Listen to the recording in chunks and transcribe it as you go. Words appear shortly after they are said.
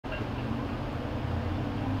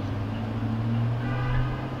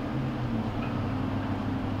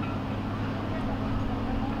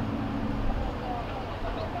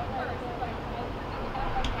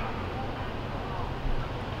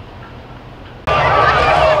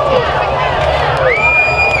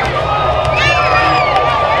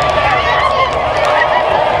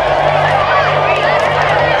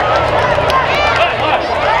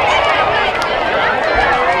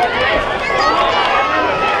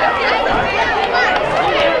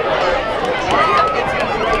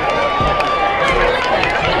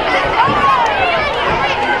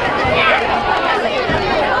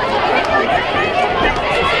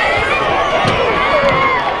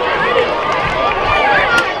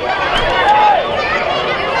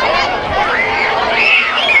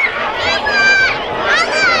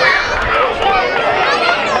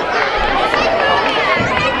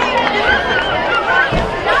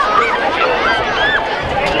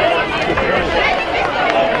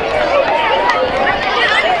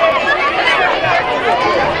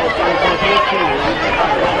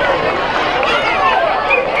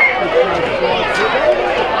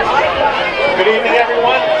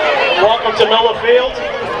to Miller Field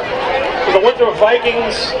for the Winthrop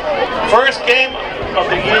Vikings' first game of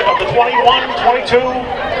the year of the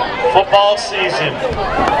 21-22 football season.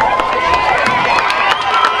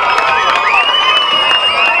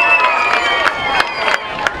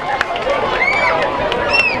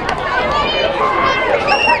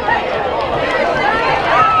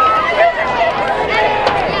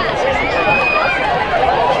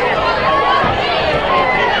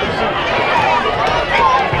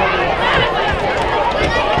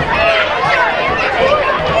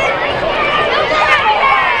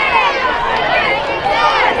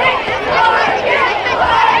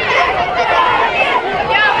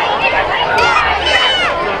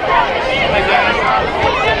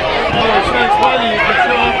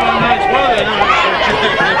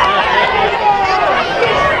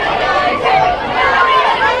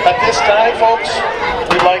 At this time, folks,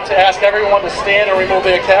 we'd like to ask everyone to stand and remove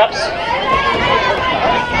their caps.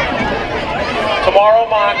 Tomorrow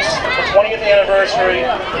marks the 20th anniversary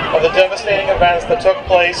of the devastating events that took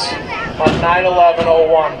place on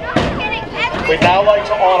 9/11/01. We'd now like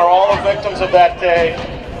to honor all the victims of that day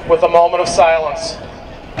with a moment of silence.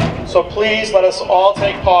 So please let us all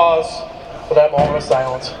take pause for that moment of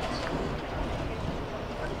silence.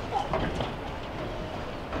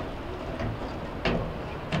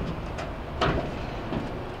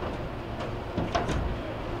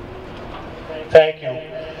 Thank you.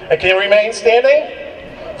 And can you remain standing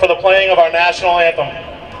for the playing of our national anthem?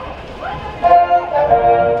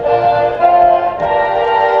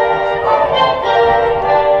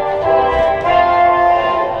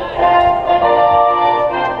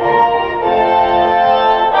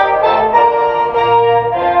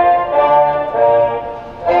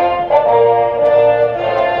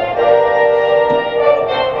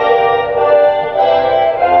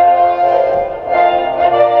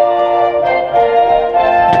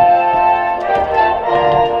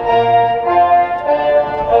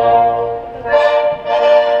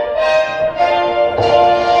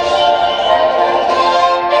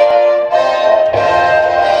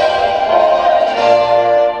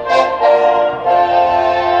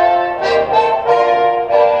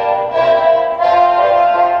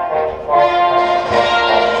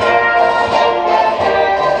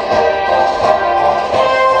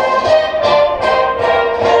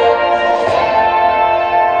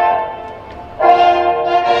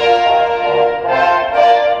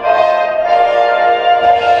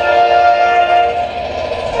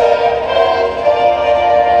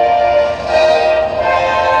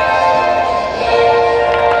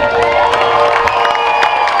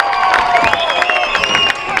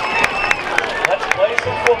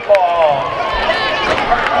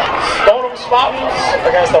 Stoneham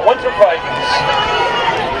against the Winthrop Vikings.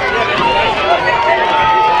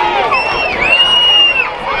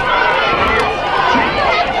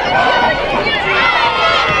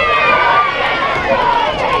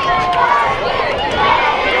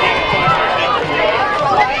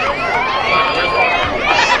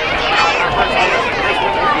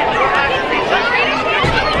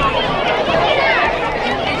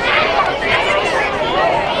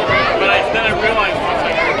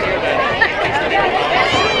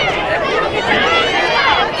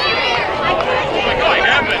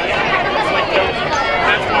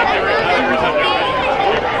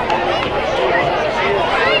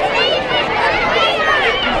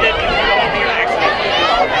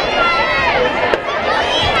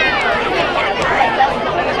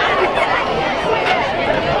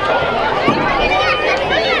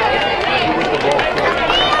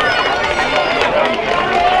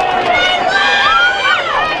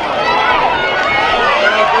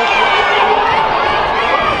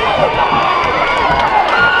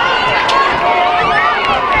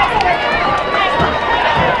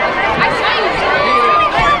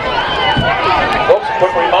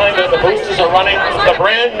 The Boosters are running the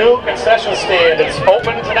brand new concession stand. It's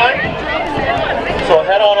open tonight, so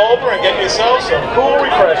head on over and get yourself some cool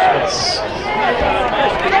refreshments.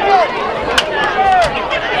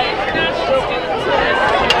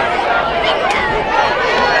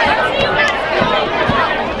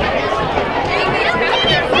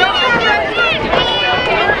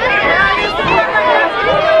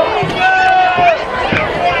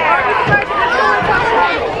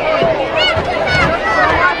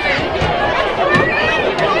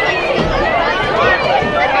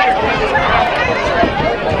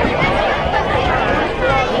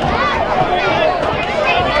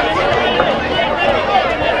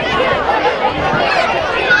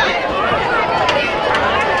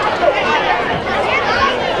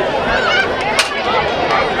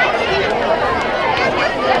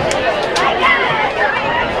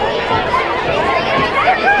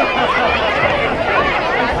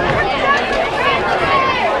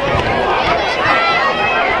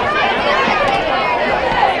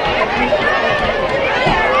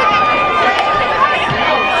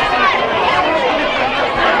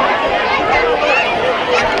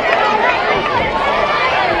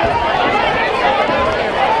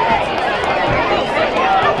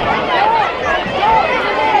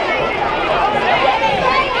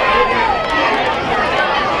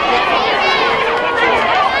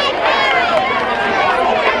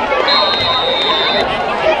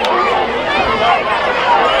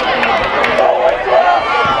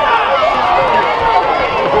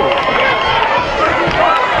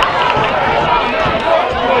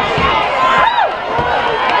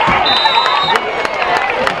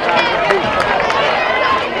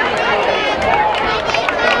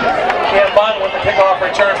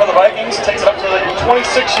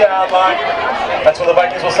 6-yard line. That's where the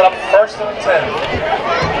Vikings will set up 1st and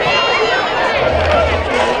 10.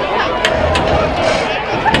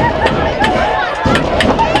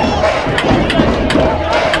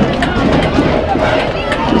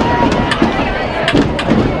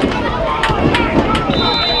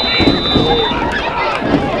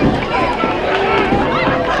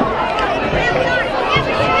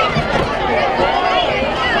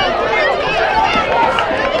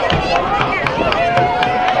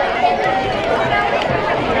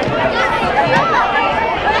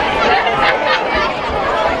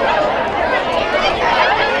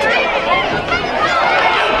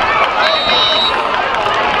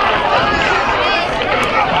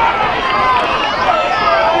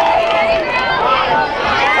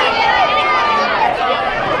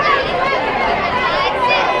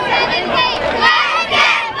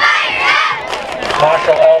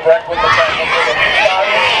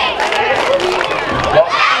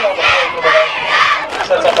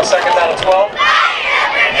 Sets up a 2nd down and 12.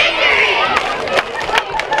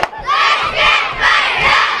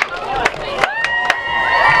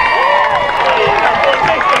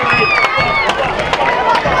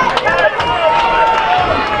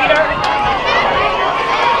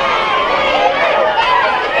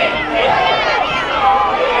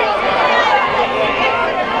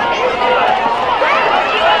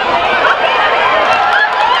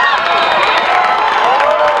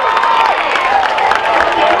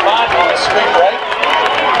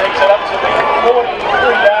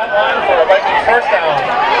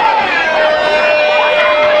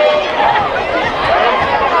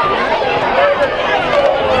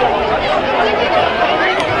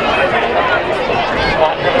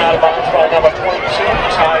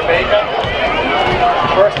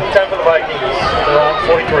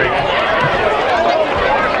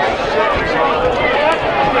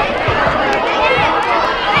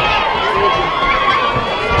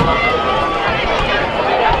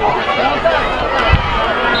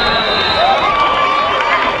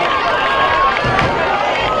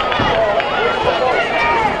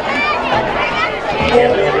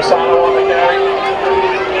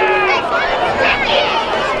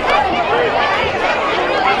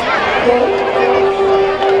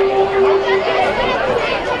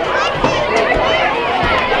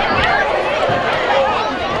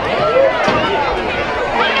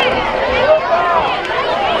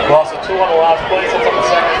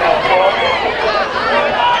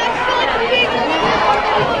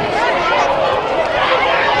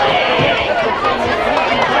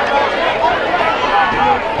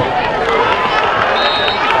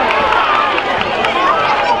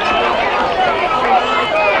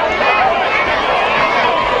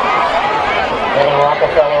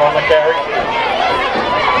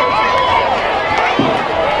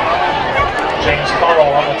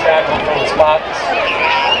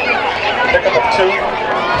 Pickup of 2,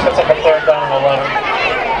 sets up a 3rd down and 11.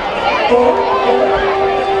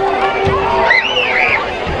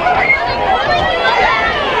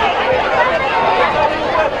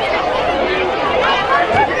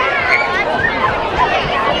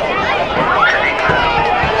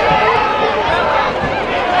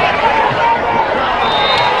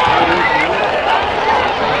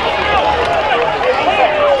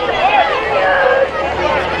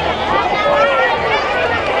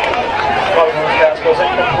 Goes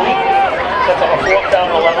incomplete. Sets up a 4th down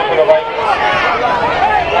and 11 for the Vikings.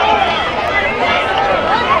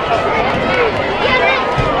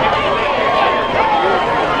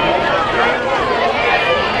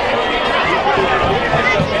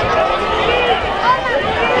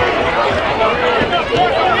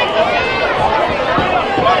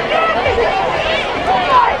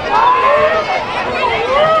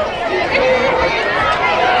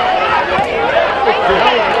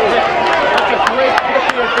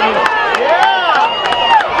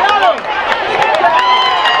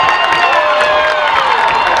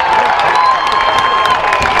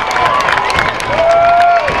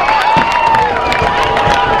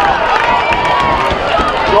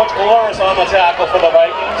 On the tackle for the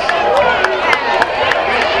Vikings.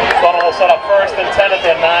 Stoneham will set up 1st and 10 at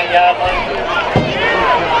their 9-yard line.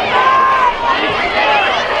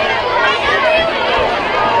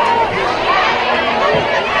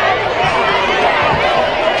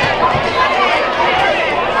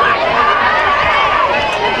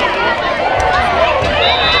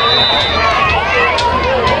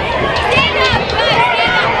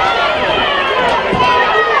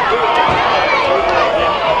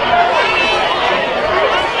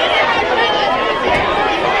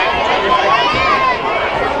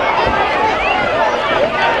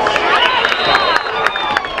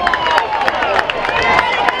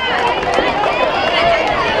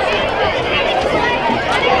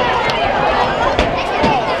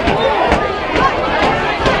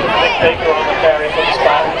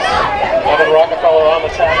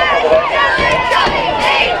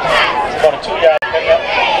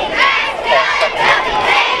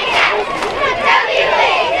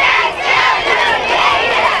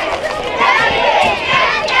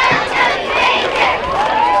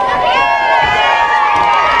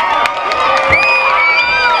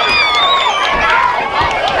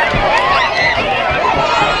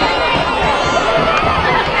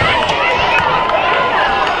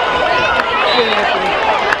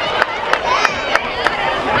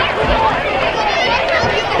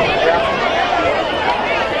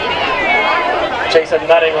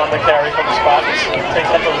 netting on the carry from the spot.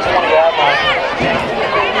 Takes up to the 20-yard line.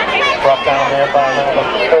 Brought down there by number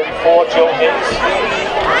 34, Joe Hicks.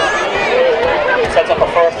 Sets up a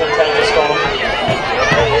 1st and 10 to Stoneham.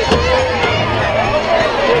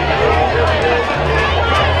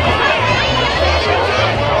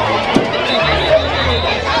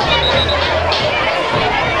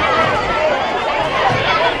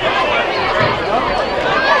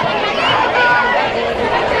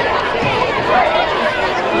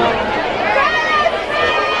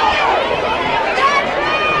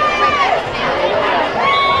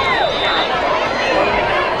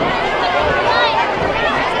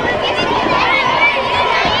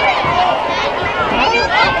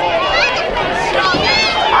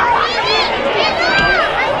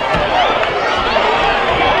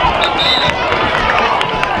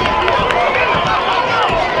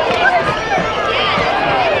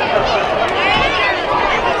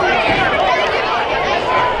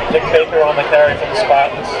 On the carry for the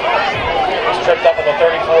Spartans. He's tripped up at the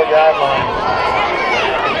 34-yard line.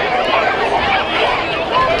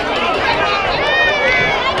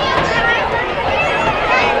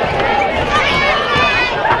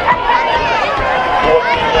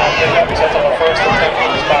 Pickup, sets up a 1st and 10 for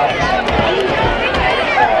the Spartans.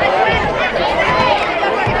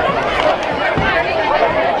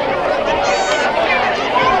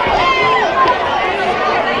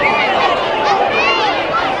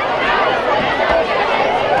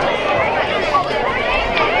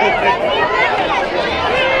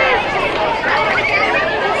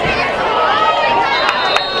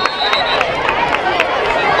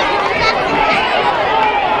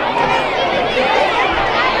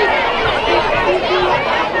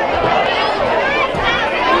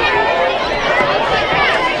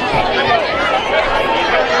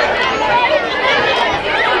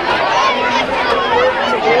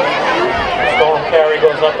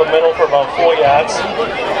 Goes up the middle for about 4 yards.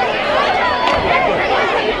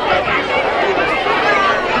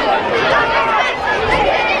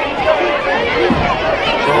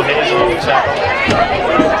 Joe Hayes on the tackle.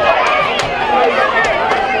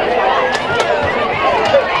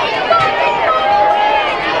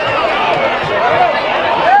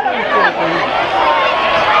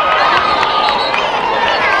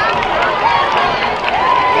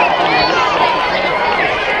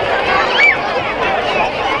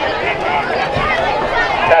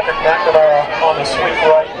 On the sweep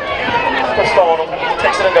right for Stoneham.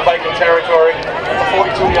 Takes it into Viking territory at the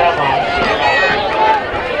 42-yard line.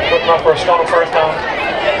 Good enough for a Stoneham 1st down.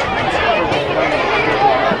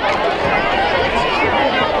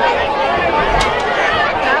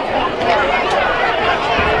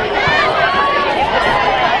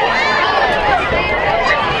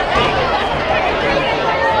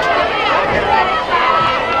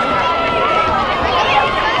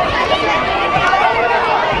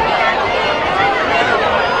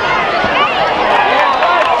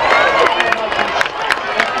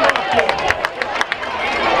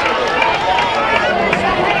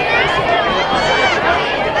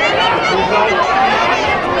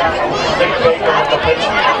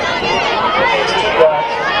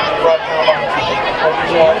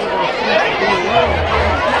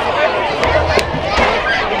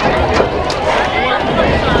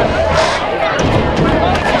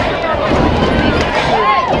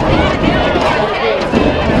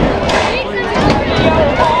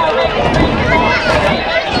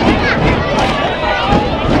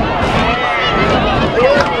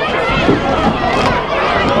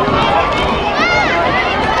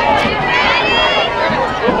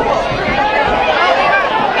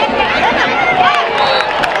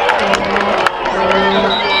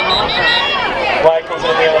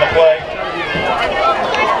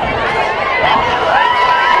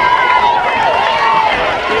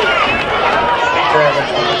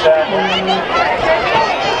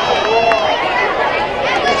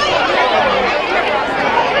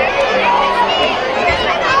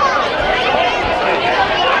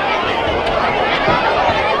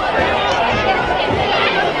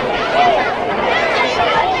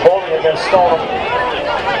 Stoneham,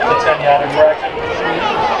 the 10-yard infraction.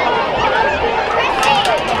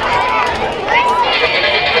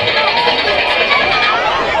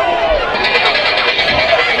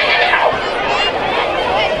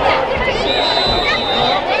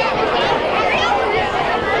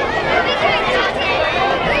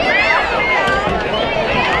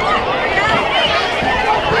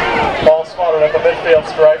 Ball spotted at the midfield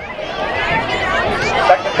stripe.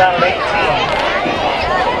 2nd down and 18.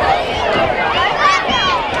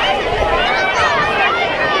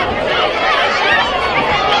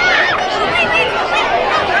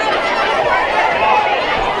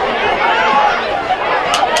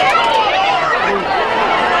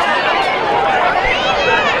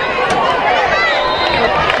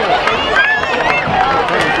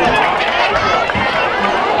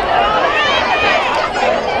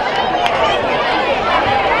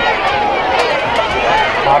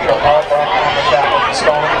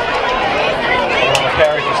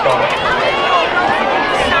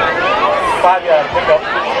 got a pickup.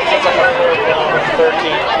 It's like a 3rd down and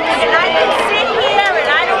 13. And I can sit here and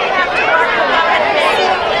I don't have to worry about anything.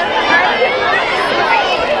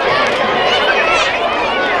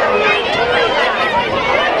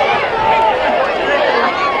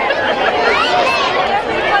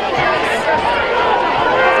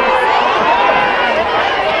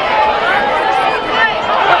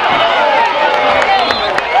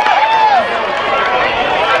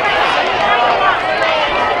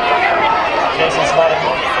 Jason's not in.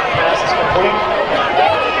 Pass is complete.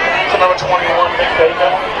 To number 21, Nick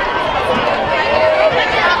Baker.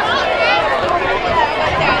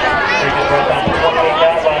 He just broke down the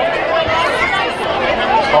 28-yard line.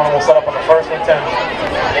 Stoneham will set up on the 1st and 10.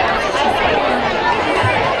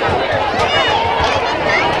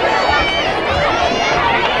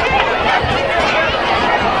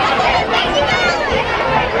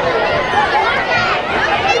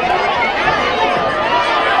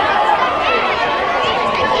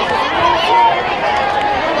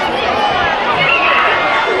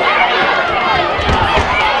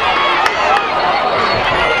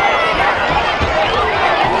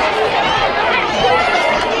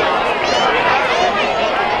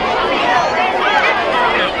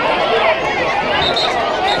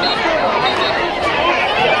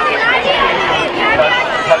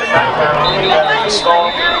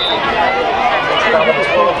 Strong. It's down to the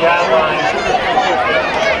 12-yard line.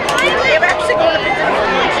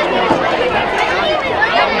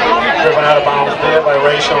 Driven out of bounds there by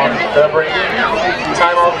Rayshon February.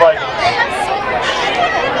 Timeout Vikings.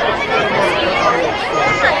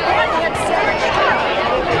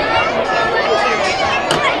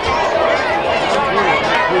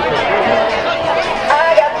 I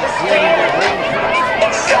got this feeling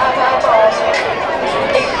inside my balls.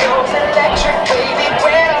 It goes electric, baby,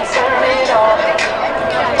 when I turn it on.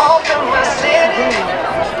 All through my city,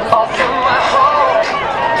 all through my home.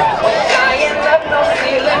 We're flying up, no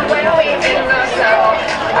ceiling when we in the zone.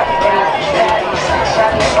 I got that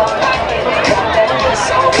sunshine in my pocket, got that good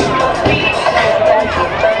soul in my feet. I got that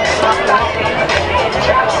good love in my body, it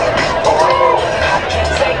drops. Oh, I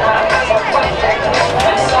can't take my eyes off of that.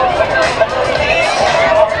 It's so phenomenally.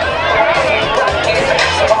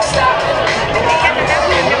 So I'll stop.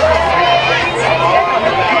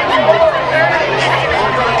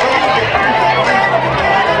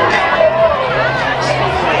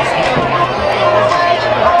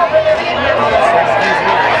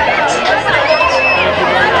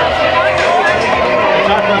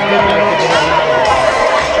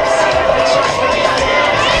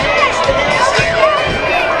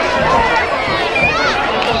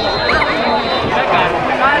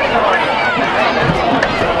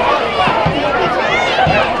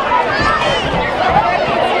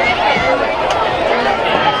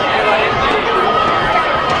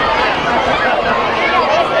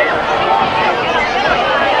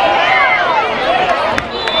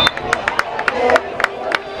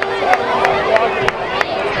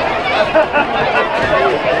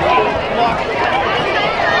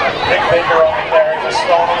 Nick Baker on the carry for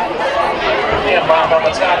Stoneham. And Bob on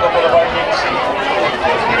the tackle for the Vikings.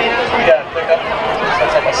 We got a pickup.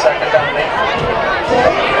 Sets up a 2nd down and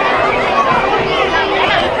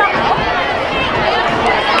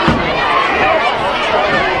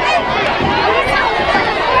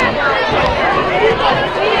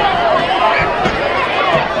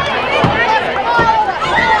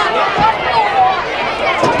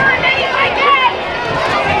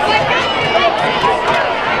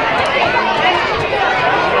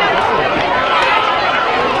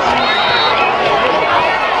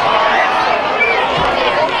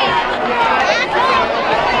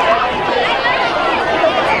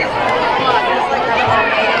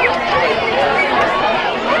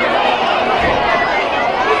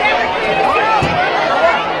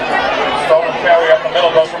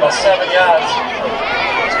 7 yards.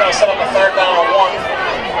 It's going to set up a 3rd down and 1.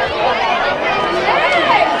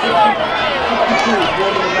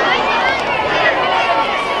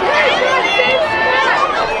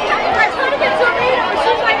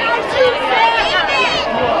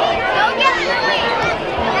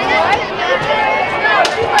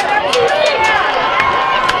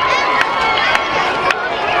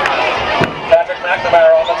 Patrick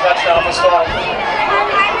McNamara on the touchdown for Stoneham.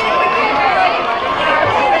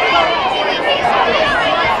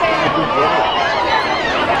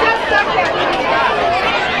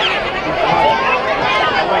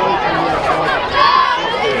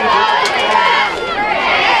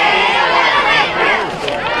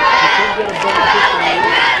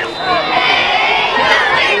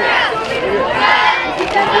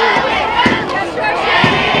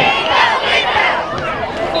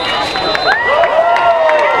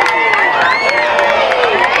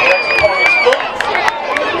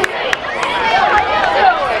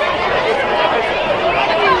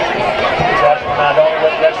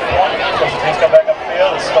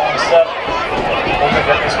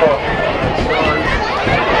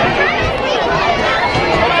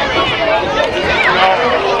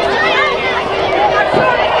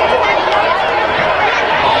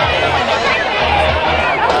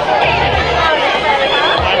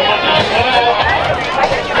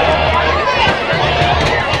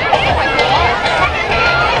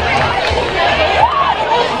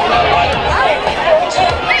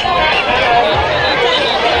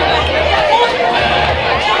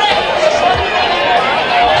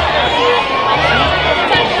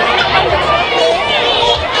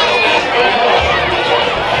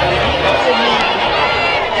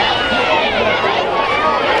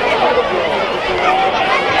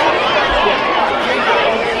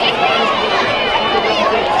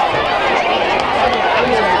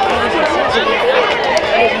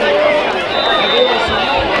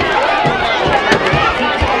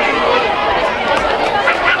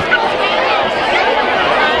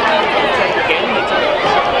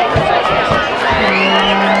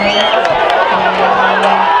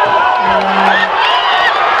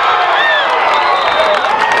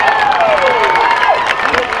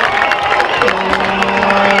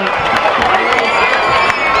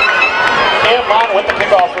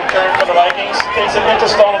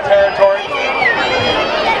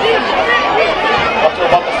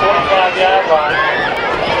 line.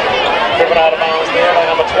 Driven out of bounds there by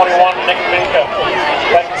number 21, Nick Baker.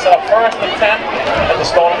 Vikings set up first and 10 at the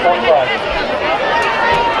Stoneham 45.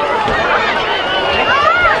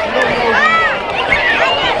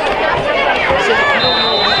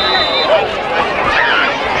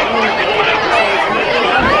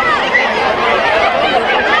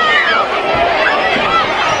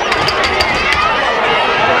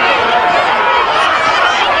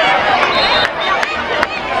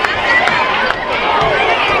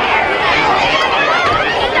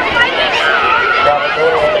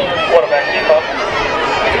 Quarterback keep up.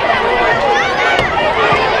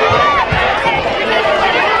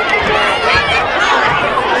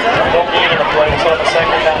 Don't need in the play, it's on the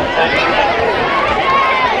second down and 10.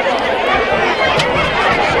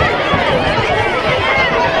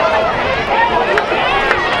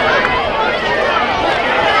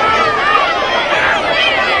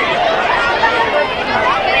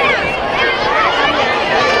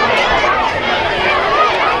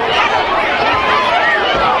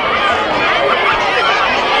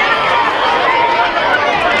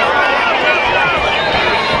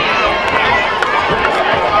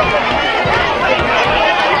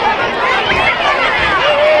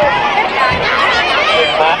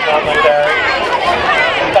 On the carry.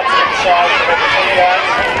 Cuts inside to make the 2 yards.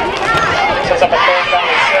 Sets up a third down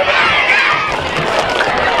and 7.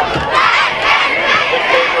 Big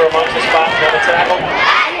Baker amongst the spots on the tackle.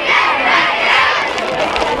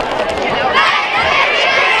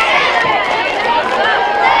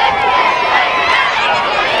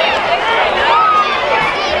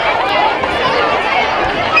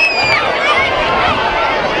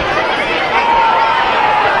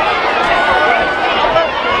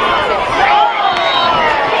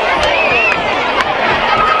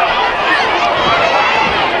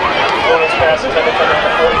 Pass intended for number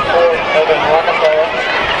 44, Evan Rockefeller.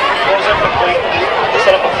 Throws it complete. They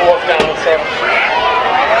set up a 4th down and 7.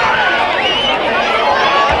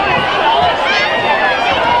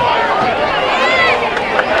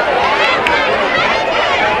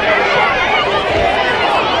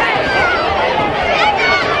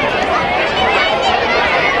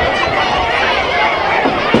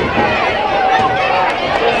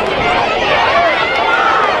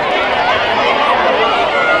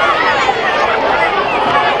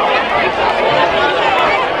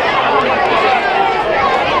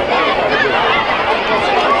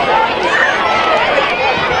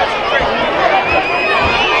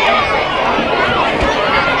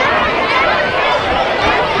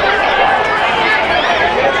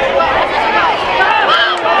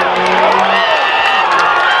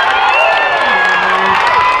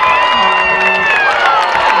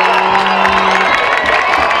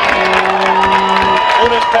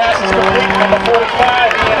 Pass is complete, number 45,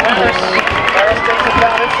 Ian Harris. Harris takes it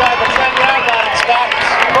down inside the 10-yard line. Stops.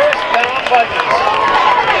 First down, Vikings.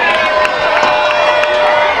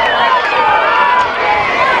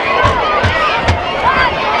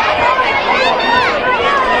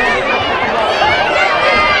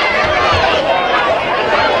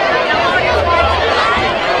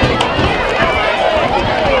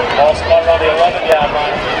 Ball spotted on the 11-yard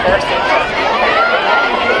line. First and 10.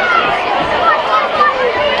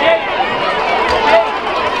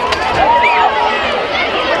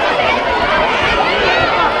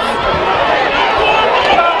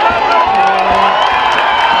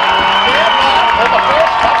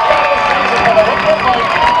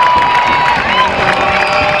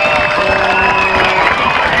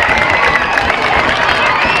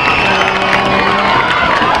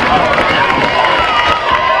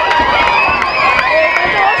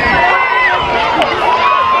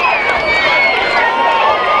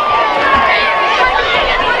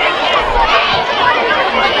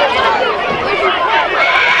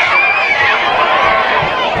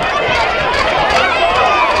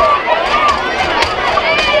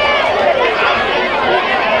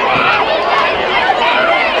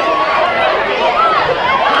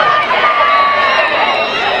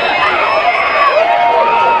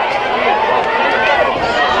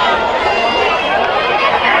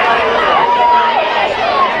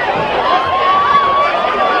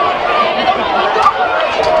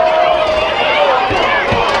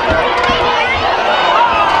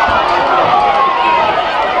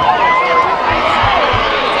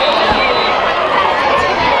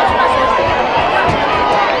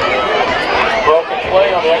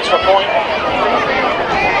 Extra point.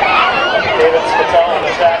 David Spatell on the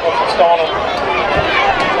tackle for Stoneham.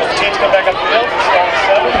 As the teams come back up the field, Stoneham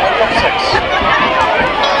 7, Winthrop 6.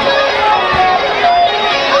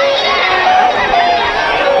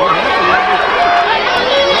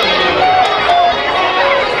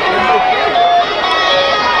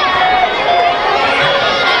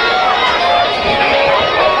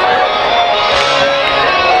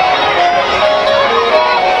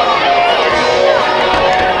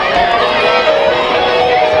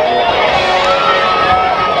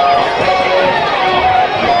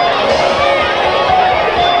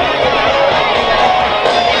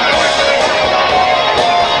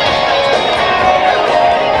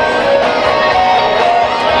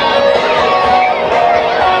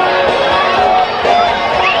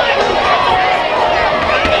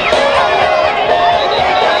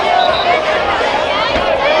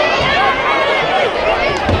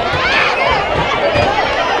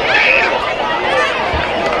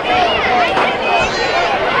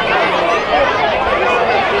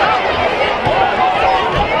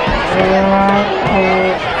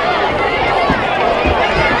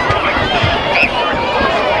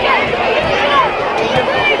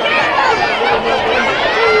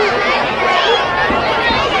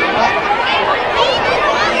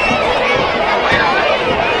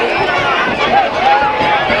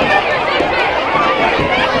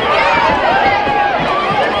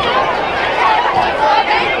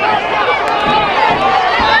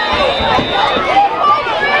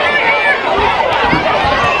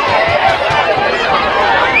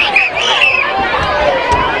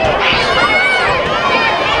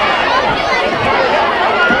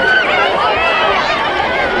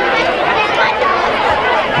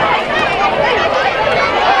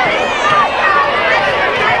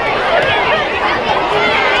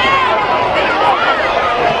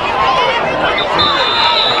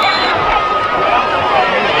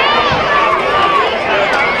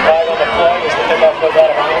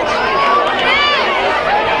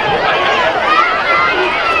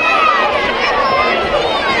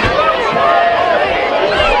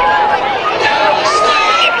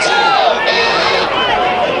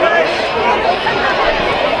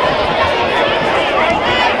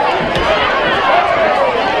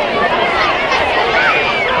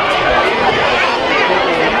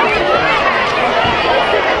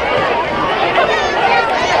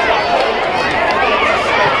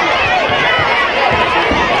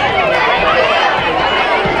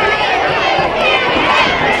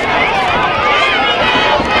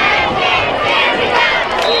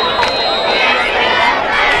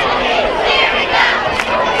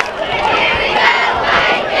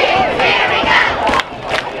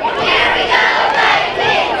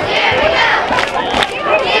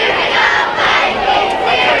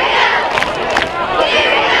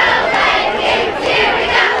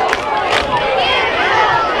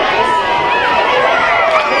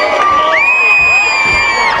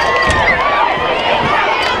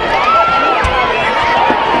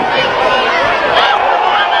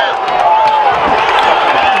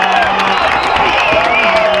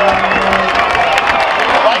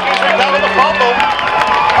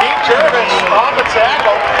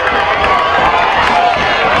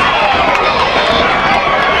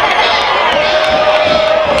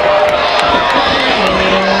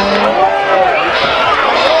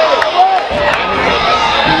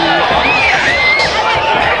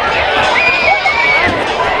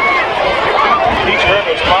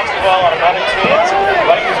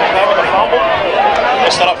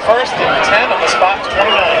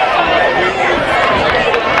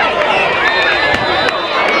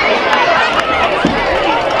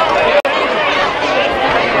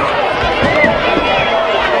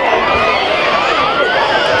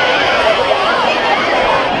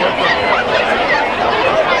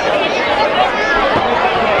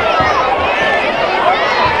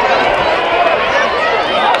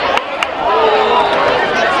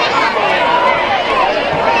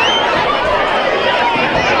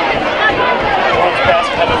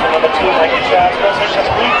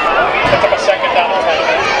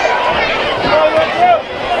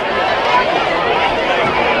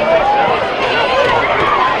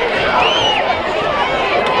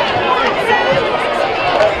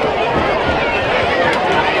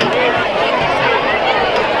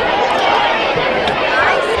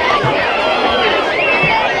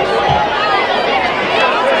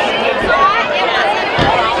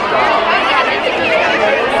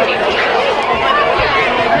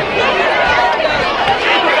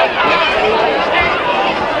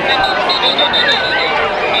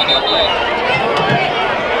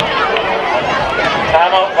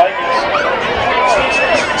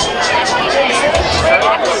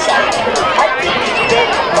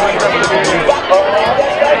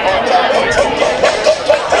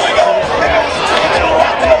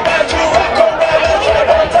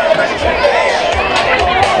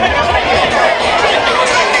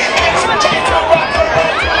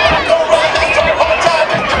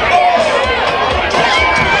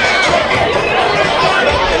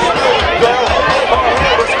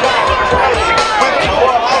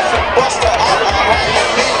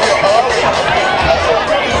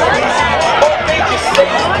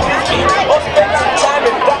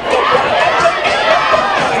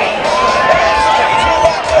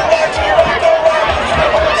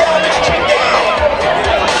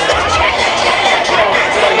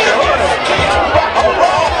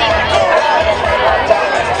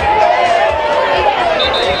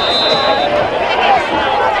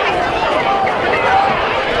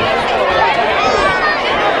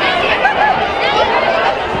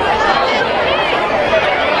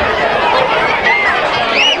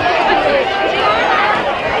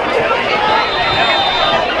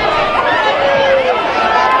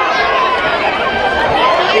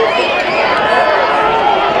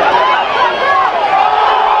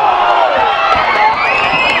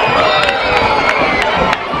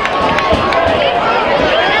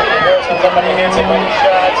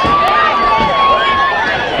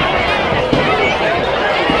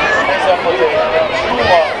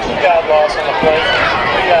 yard loss on the play.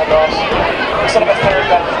 3 yard loss. Instead of a third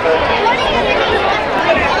down to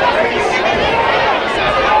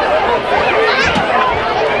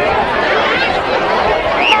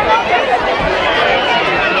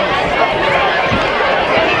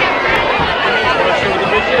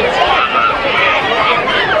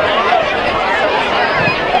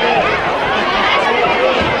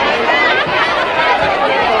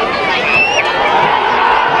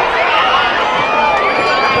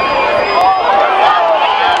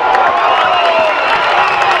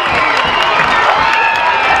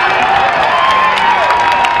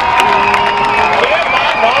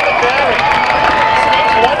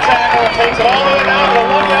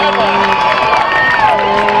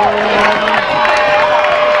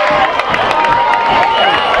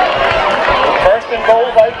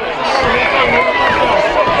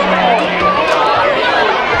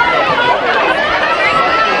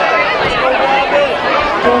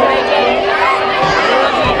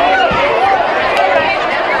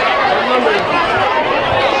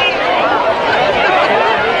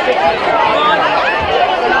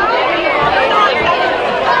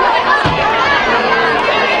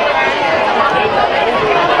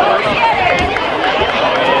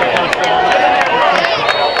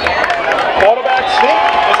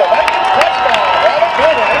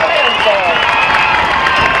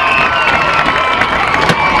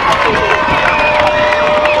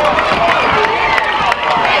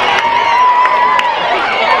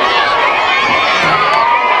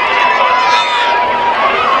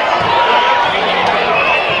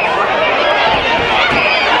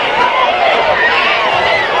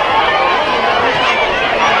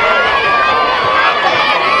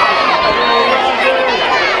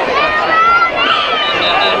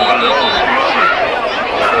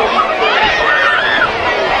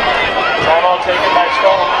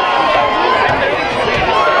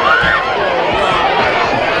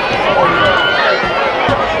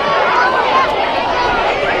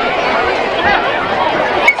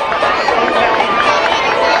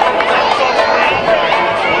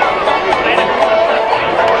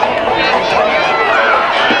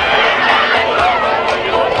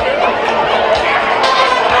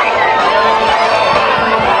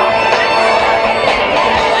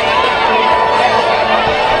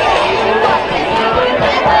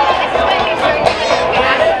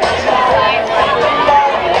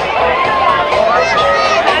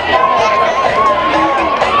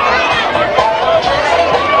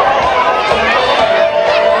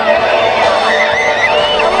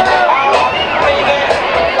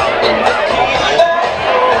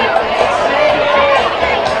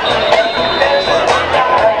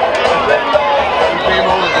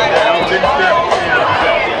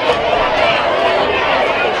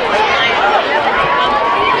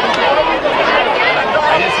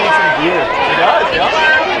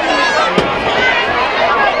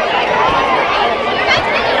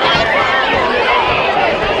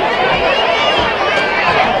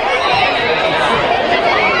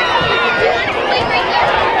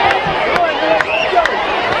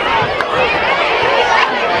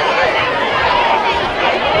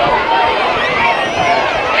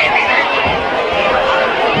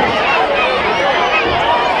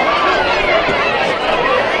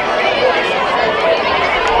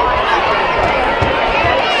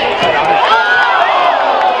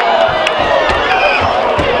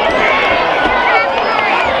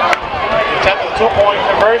 2-point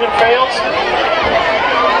conversion fails.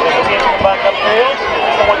 The team come back up field.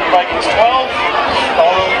 The Vikings 12.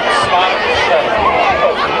 Stoneham 7.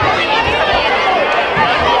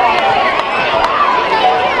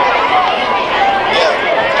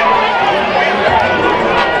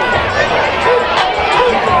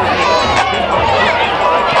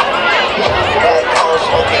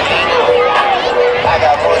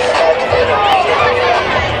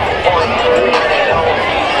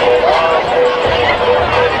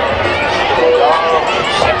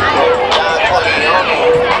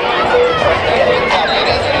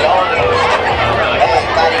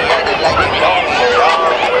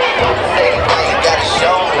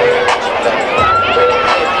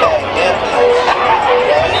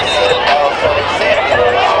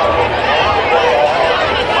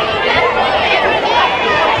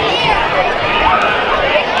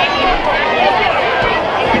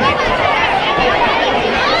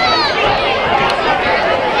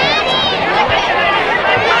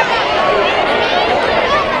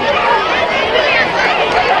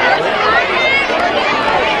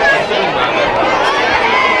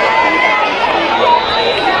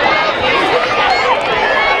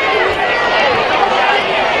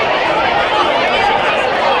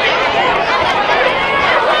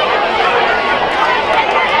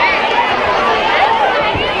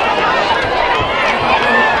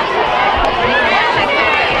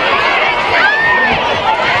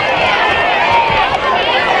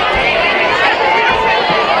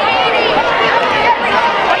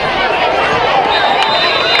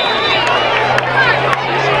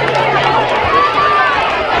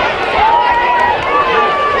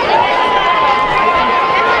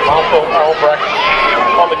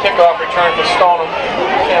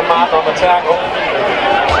 tackle.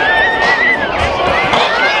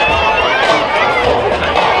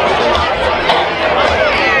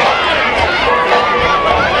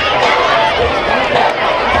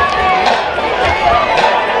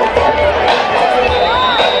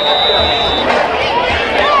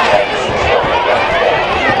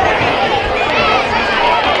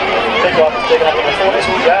 Taking up to the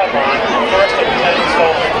 42-yard line. First and 10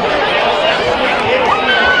 Stoneham.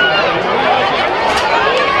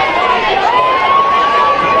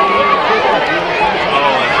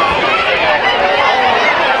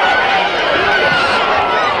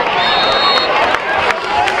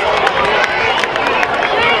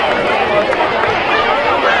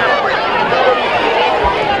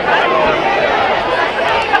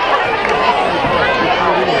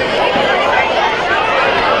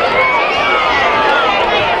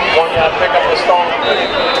 Pick up the stone.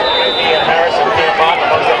 Ian Harrison came on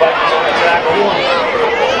amongst the Vikings on the tackle.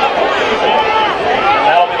 And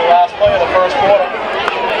that'll be the last play of the first quarter.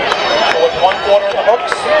 So with 1 quarter in the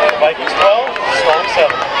books, Vikings 12, Storm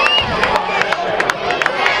 7.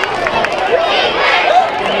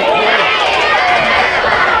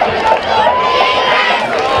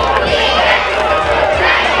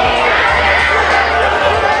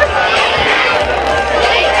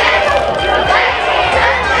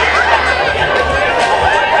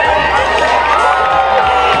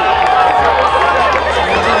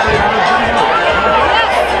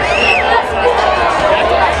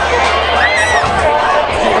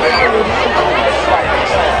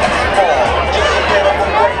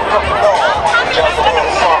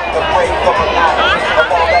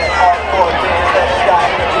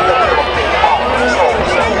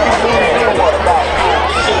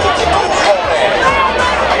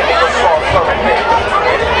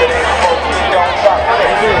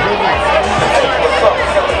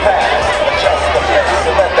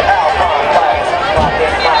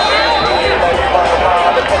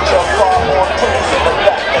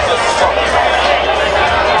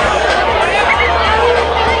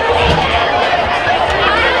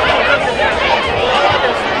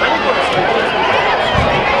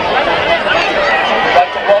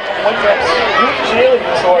 Winthrop youth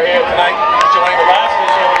cheerleaders who are here tonight, joining the last year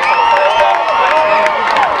cheerleaders in the first half of the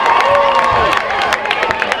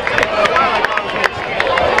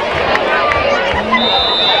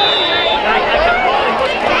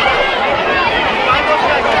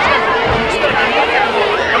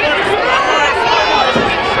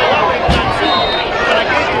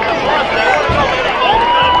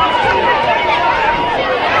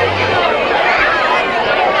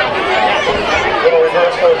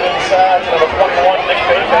goes inside to number 21, Nick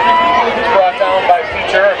Baker. He's brought down by Pete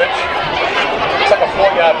Jurovich. Looks like a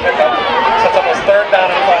 4-yard pickup. Sets up his 3rd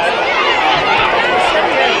down and 5.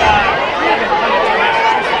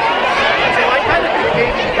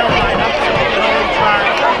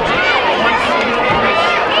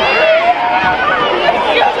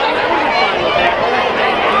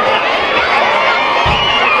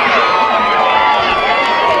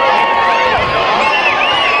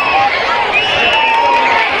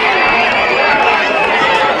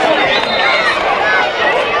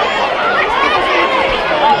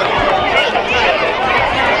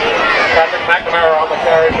 McNamara on the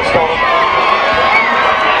carry for Stoneham.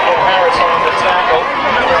 Harris on the tackle.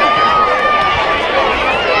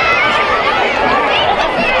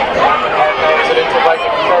 Carries it into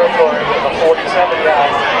Viking territory in the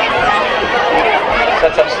 47-yard.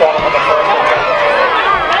 Sets up Stoneham on the first attempt.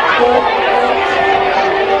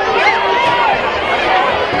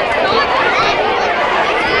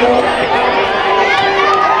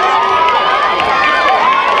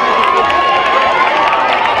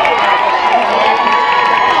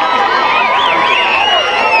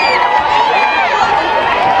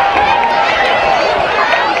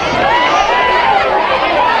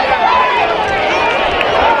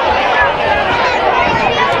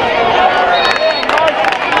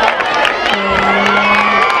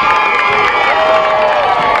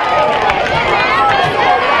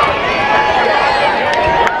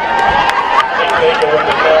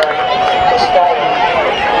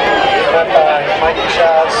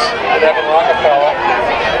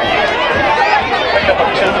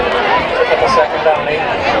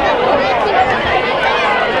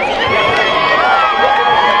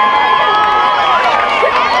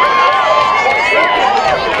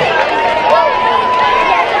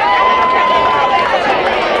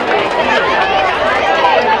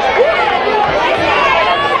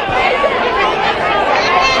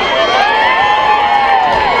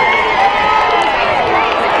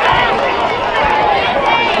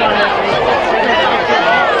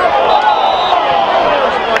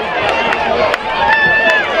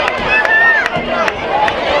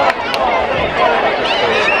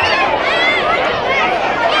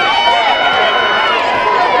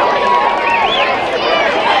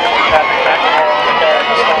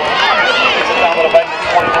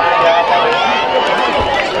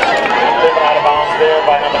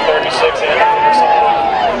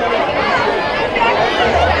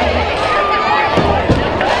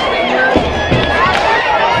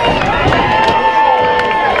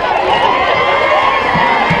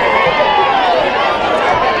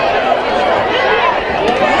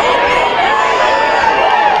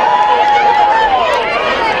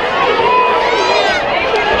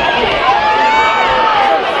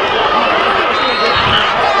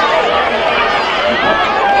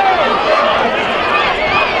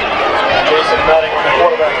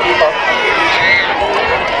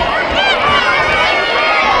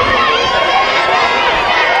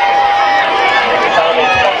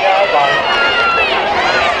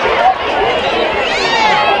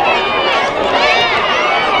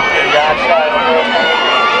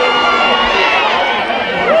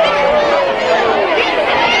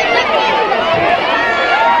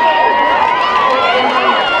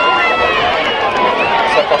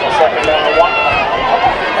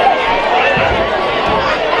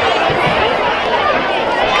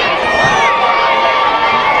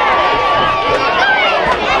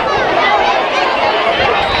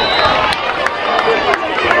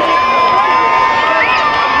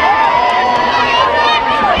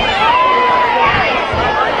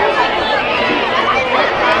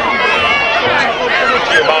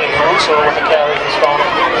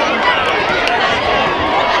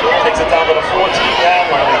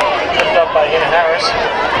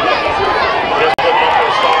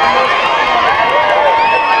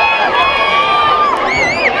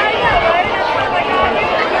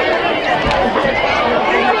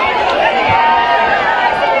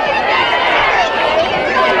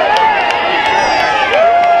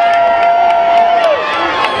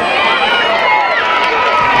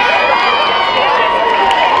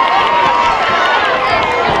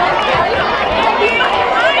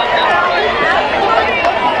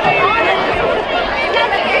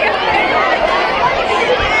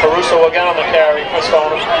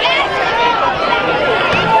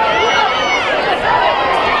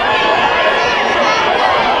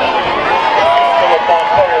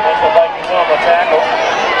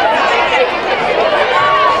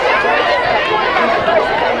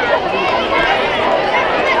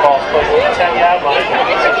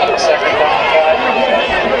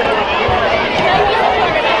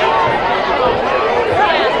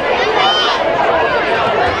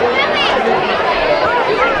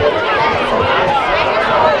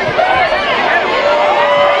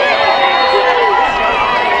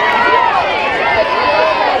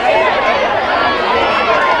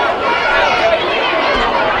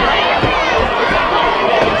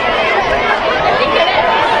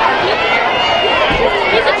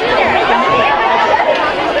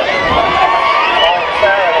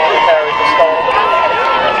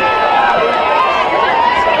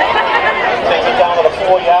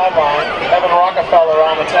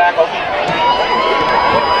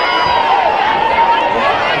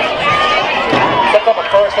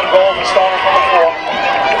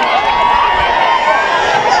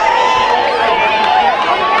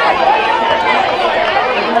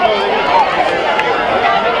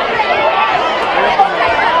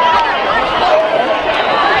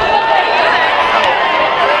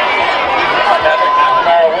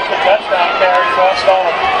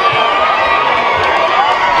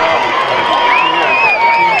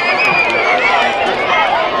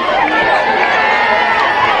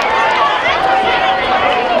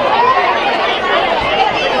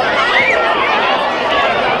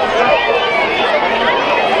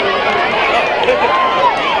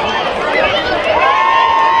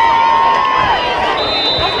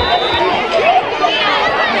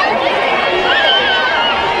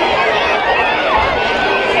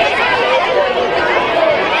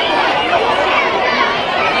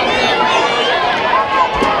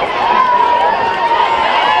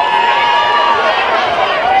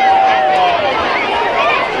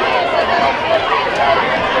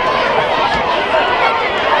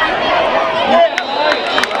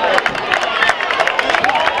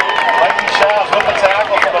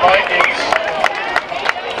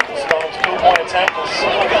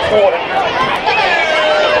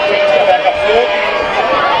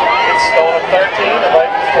 the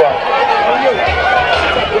Vikings 12.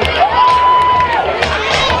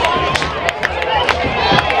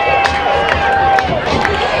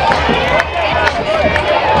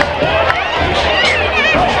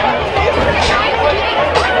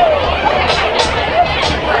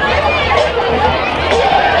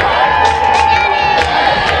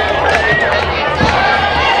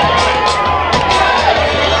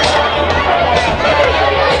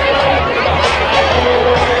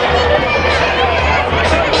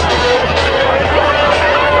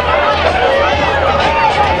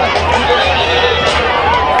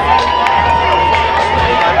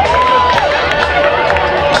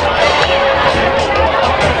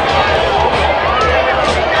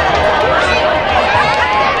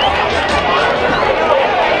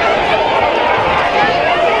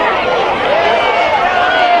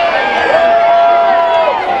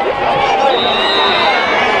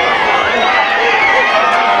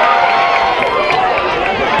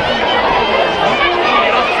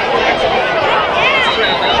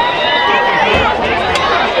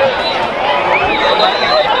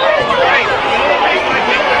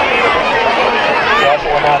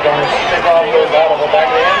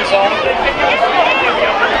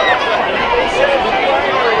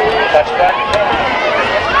 Touchback.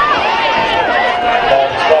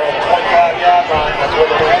 Ball's about on the 25-yard line. That's where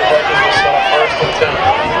the Vikings will set up 1st and 10.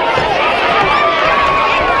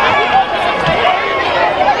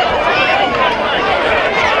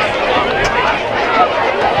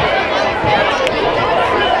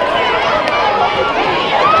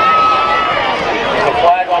 There's a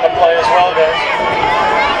flag on the play as well, guys.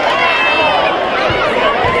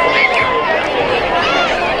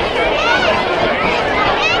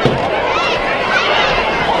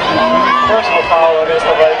 Personal foul against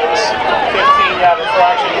the Vikings. 15-yard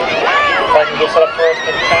infraction. Vikings will set up 1st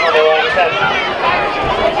and 10 on their own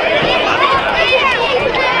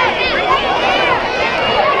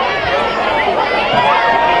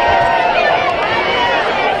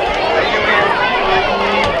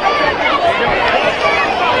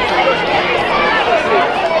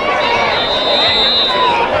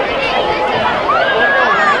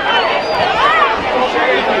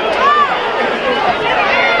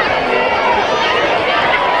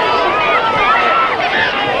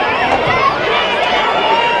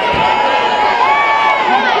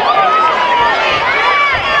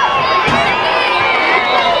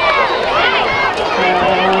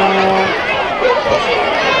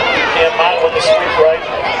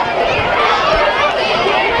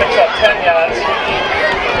 10 yards.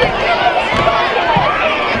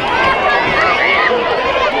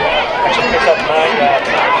 Actually picks up 9 yards.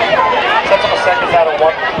 Sets up a second down and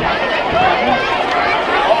 1.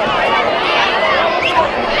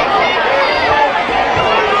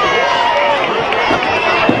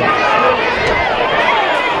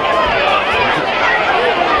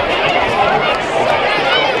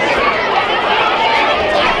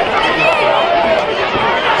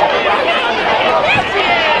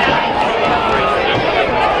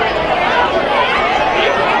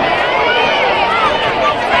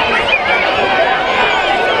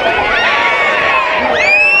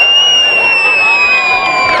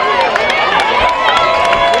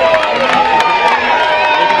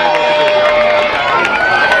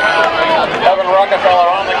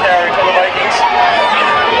 On the carry for the Vikings.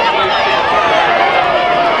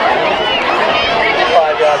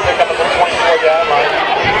 5-yard pickup at the 24-yard line.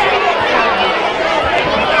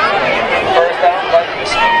 1st down,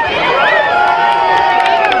 Vikings.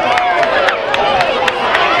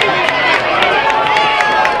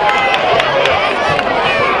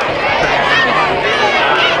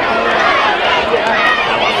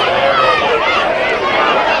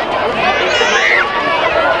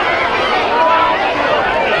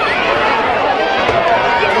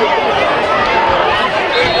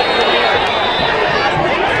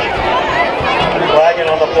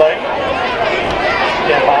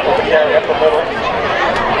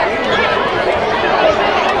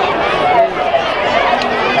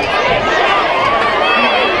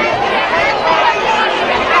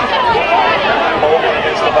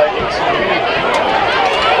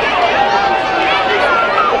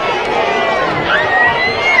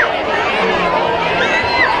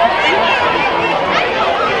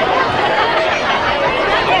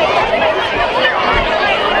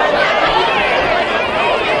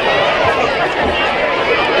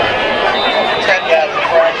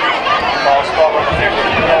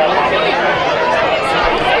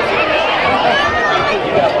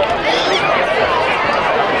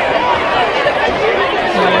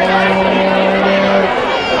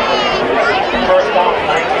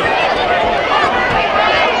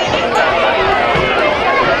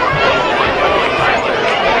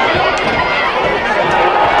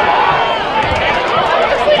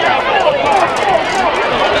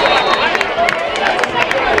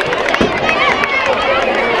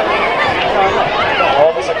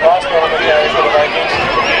 carry for the Vikings.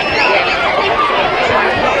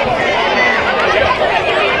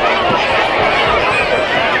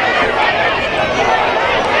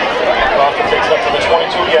 Walker takes it up to the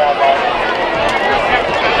 22-yard line.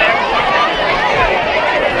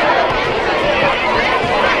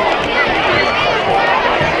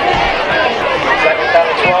 Second down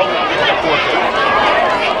and 12.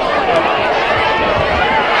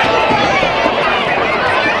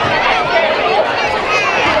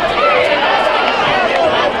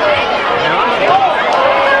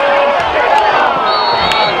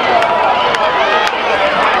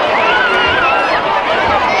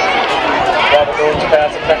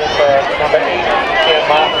 Pass intended for number 8, Cam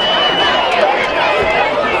Martin.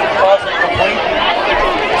 Cross incomplete.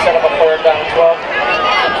 We set up a third down and 12.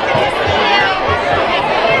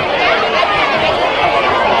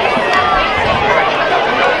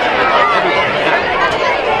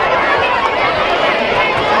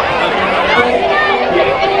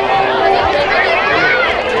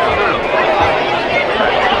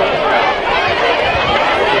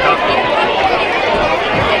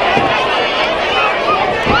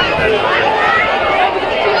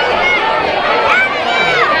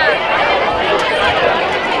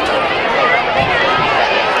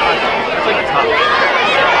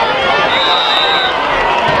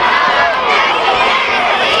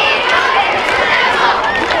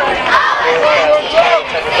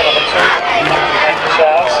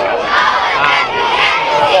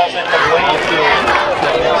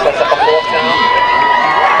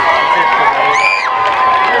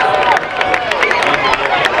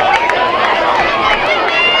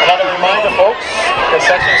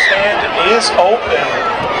 Concession stand is open.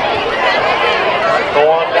 Go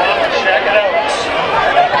on down and check it out.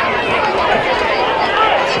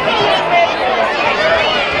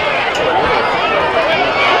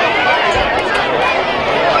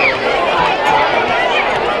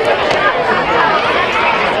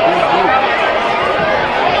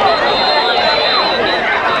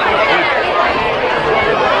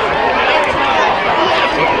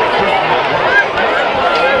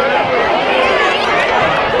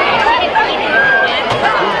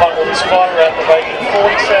 Spotter at the Viking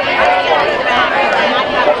 47-yard line.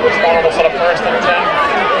 That's what's going on. They'll set up first and 10.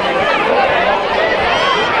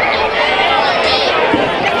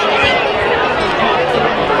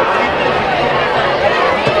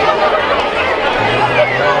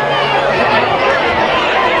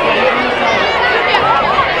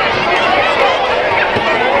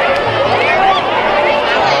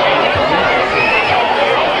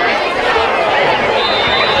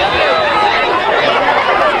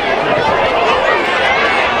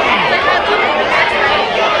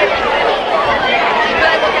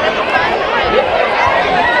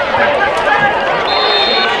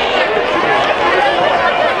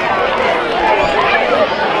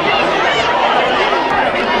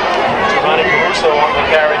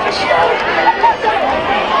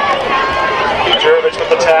 With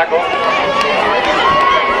the tackle.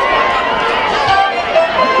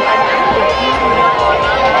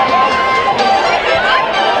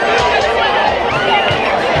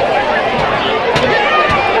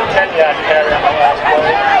 10-yard carry on the last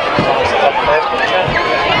play. So this is up first and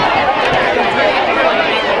 10.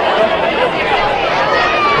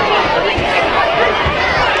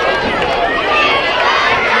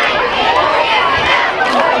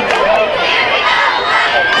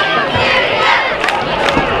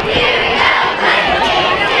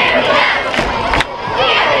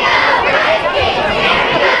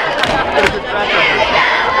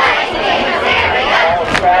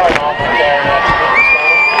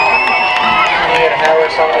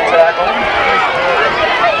 On the tackle.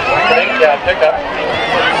 8-yard pickup.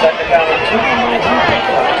 Second down and 2.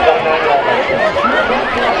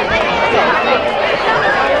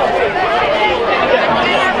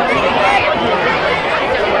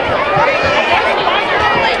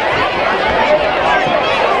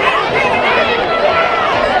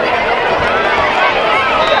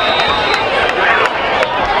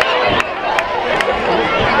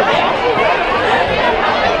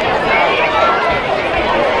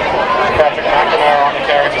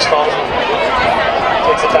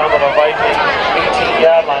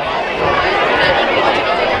 18-yard line.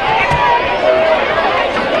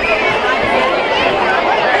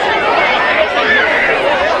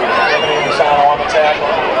 Sano on the tackle.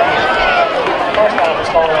 First down for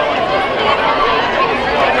Stoneham.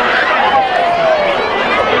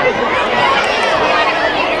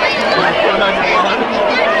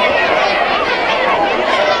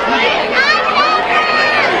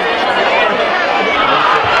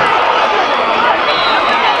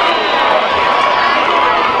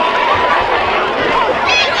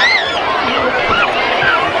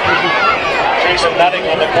 nutting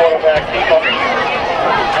on the quarterback keeper.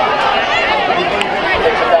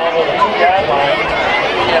 Takes it down to the 2-yard line.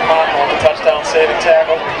 Ian Martin on the touchdown saving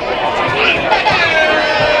tackle.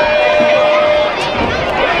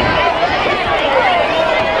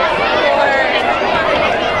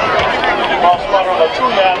 Mouse runner on the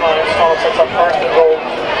 2-yard line, so sets up first and goal.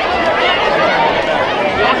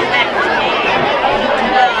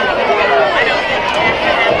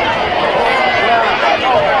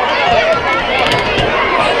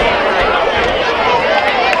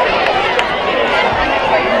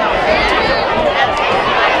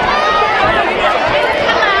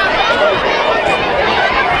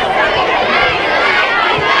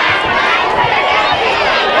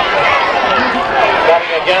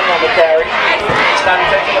 Again on the carry. This time he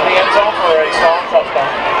takes it to the end zone for a strong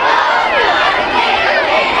touchdown.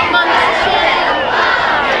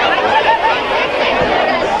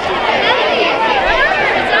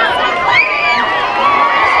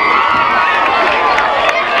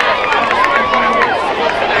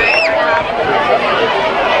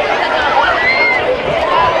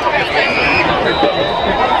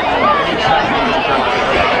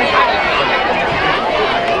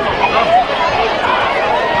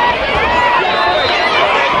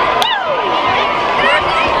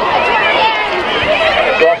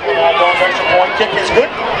 Point kick is good.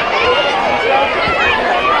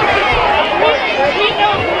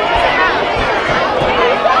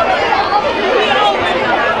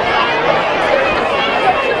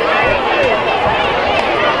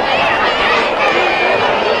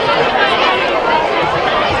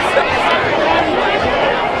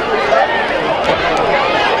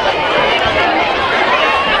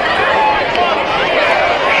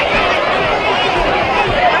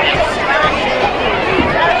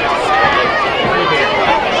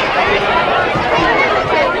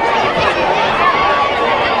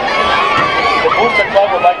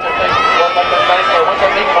 Would like to thank the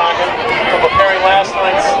Winthrop Meat Market for preparing last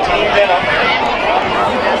night's team dinner.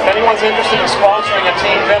 If anyone's interested in sponsoring a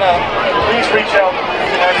team dinner, please reach out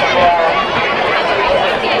to Nurse Clara.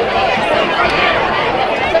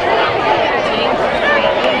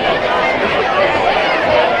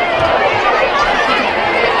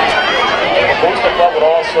 The Booster Club would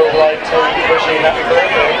also like to wish a happy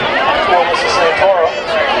birthday to Mrs. Santora.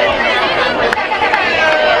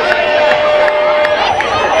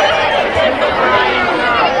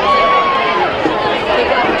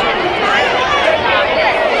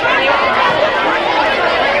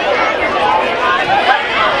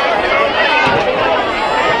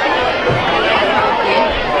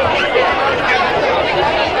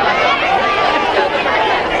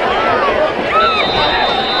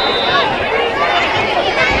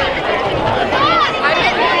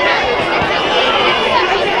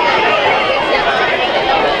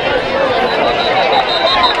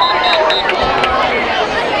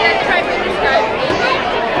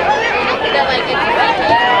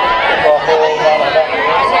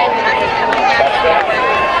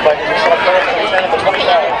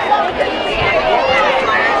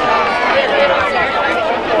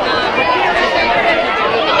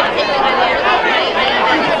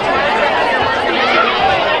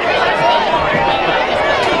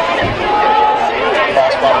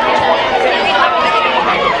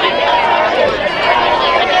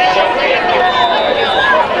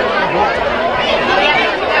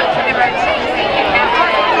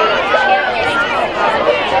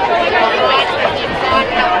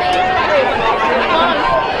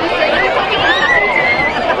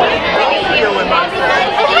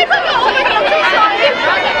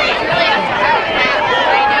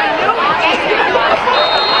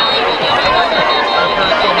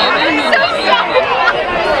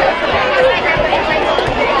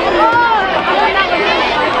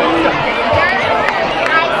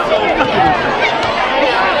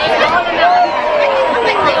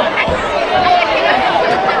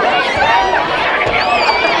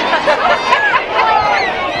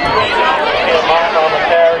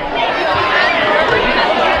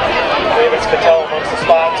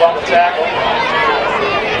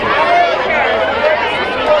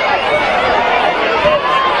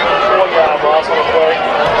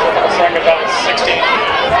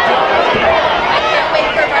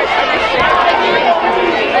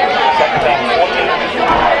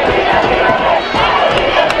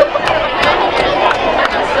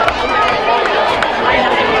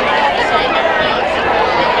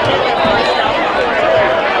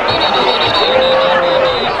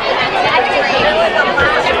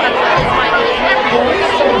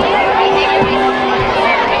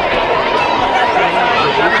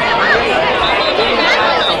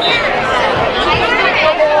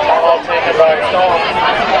 by Stoneham.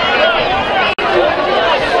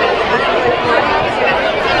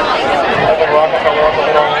 Evan Rockefeller up the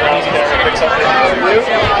middle of the ground, Gary picks up the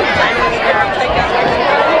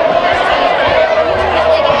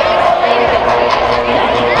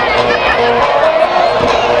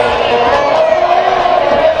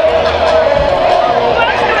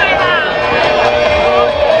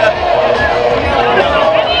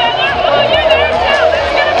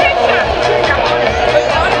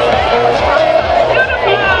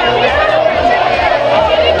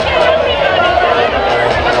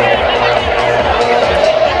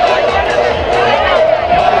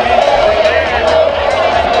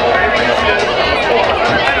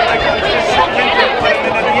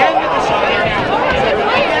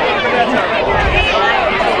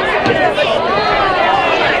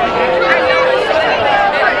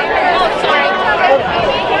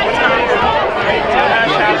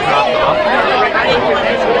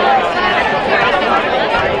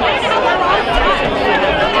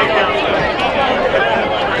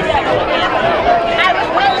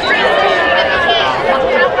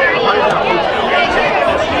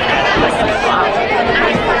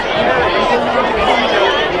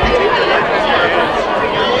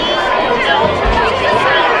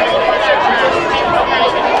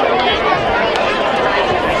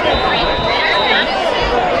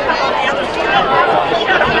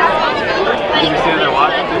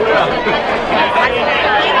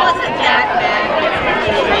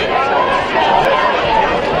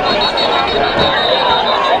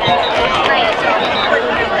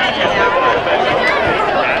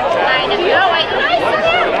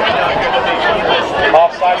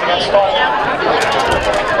offsides against Stoneham.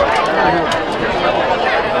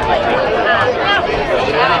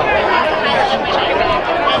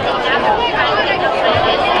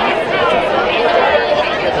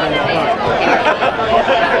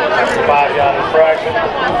 5-yard infraction.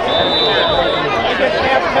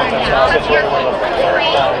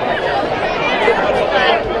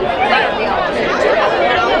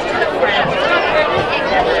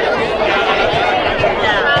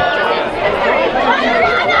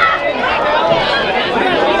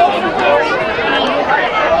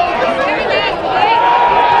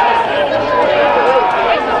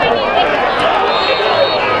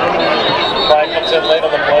 Comes in late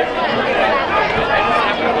on the play.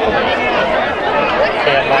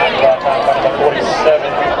 And not time by number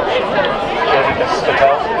 47.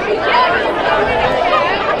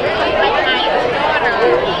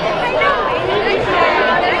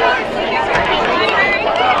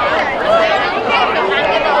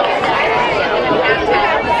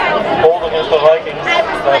 Hold against the Vikings.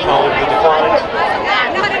 That penalty be declined.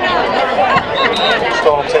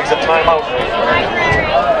 Stoneham takes a timeout.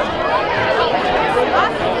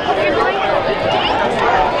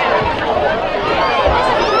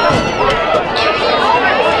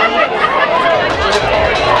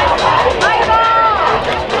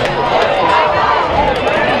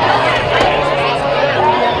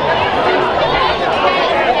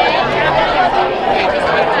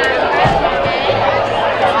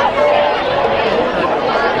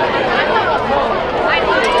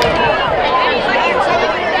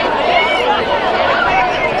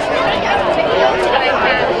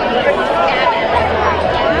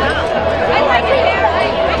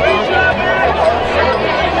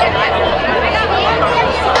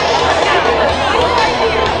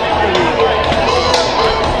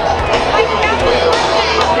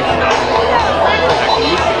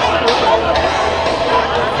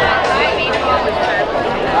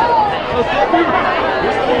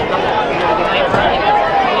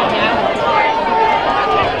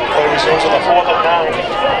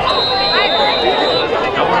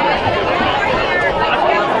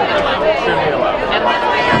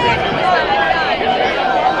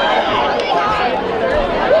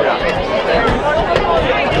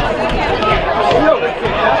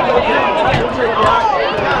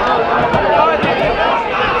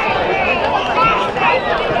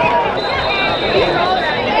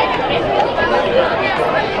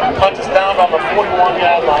 Punt is down on the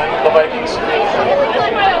 41-yard line for the Vikings.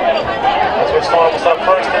 That's where Stoneham was up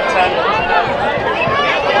first and 10.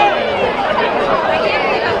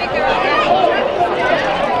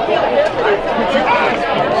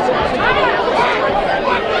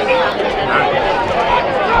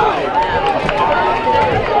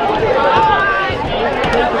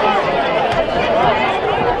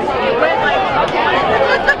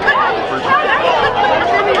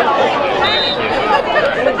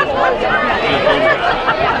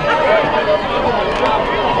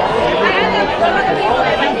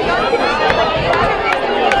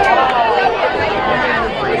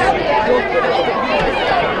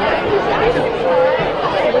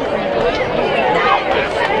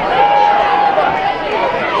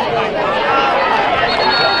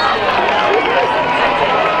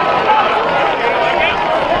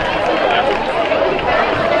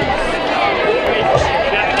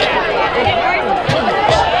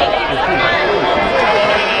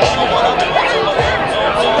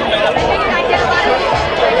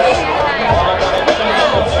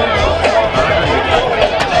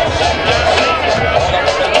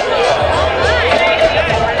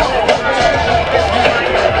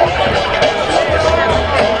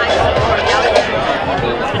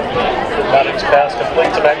 Pass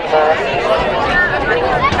complete to McNamara.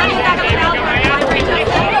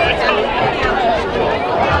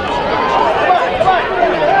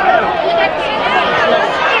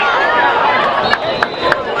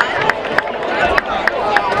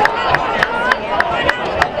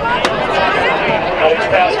 Next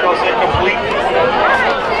pass goes incomplete.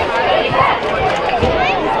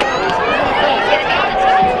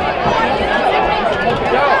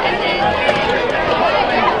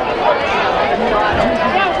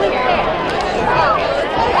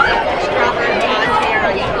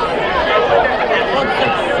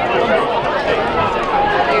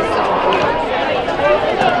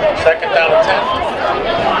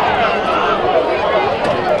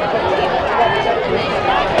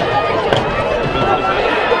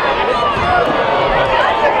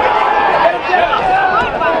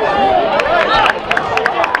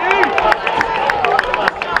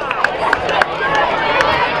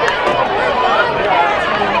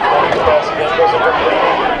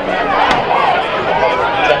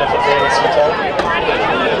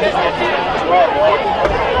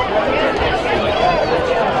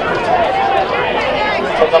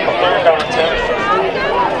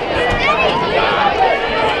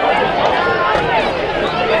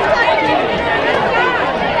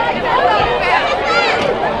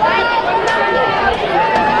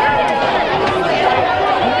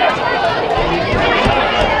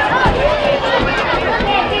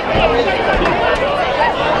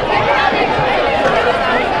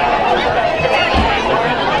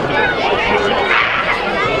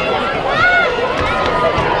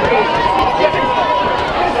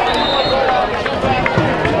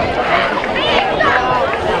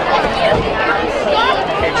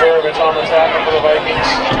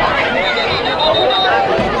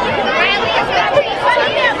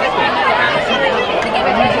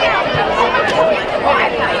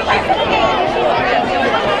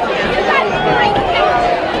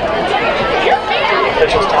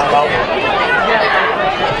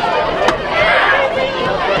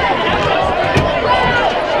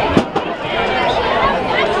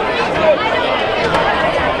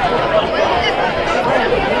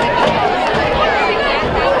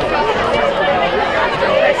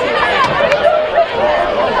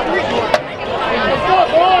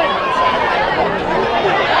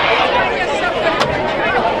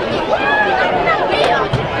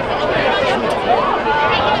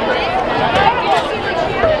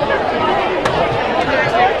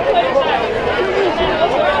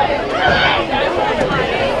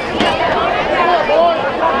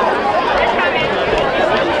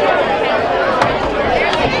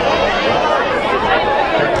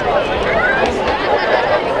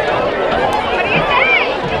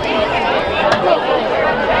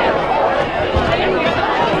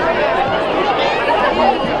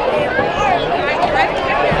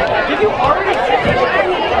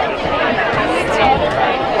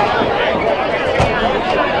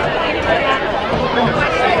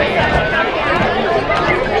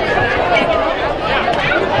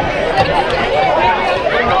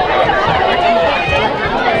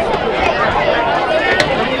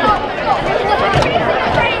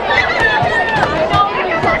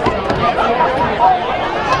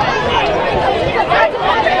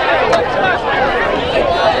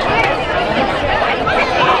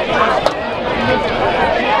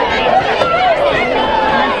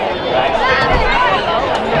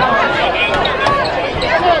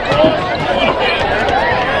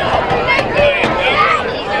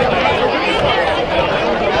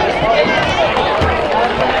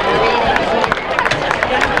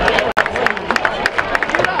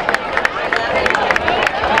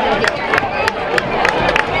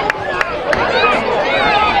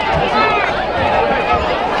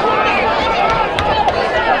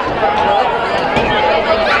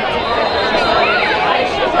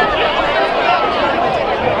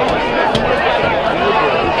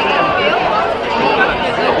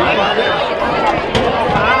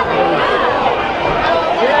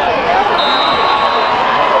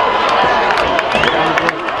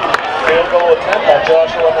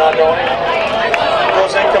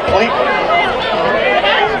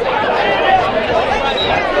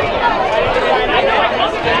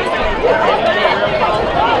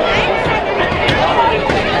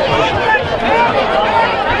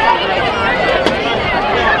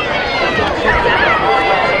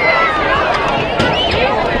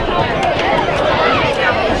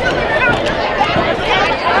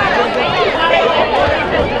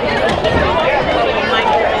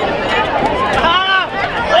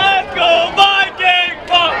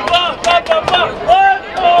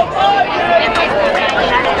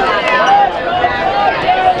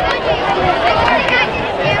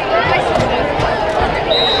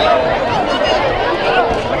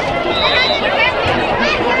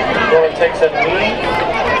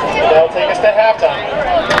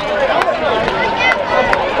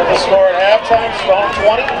 halftime, Stoneham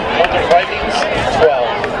 20, Winthrop Vikings 12.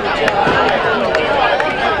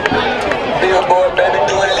 Billboard, baby,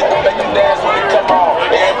 do it, leave them, make them dance when we come on.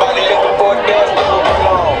 Everybody looking for a dance, but we'll come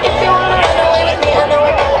on. If you wanna run away with me, I know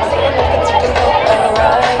a galaxy and I can take you for a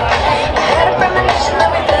ride. I had a premonition that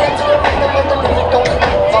we fell into a rhythm with the music going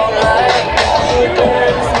for life. Glitter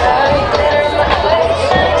in the sky, glitter in my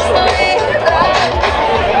eyes, sweet life.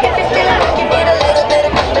 If you feel like you need a little bit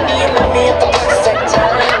of company, you met me at the perfect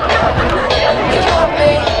time. You want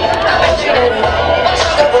me, I want you to know.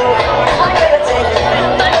 Sugar, I'm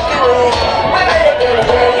levitating, Milky Way, we're renegading,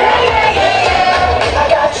 yeah, yeah, yeah, yeah. I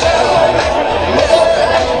got you.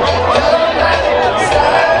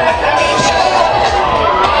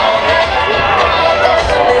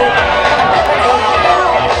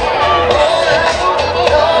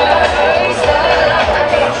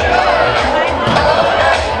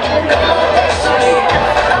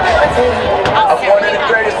 I'm one of the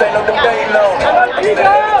greatest, ain't no debating on. I'm still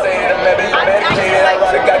meditated, I'm heavily medicated. I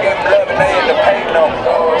ride a goddamn blood and they end up hating on.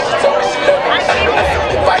 She told me she loved me.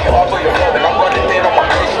 If I can offer your love, and I'm running in on my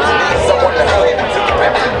patience. Need someone to hug and took me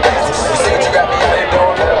back to the basics. You see what you got me out here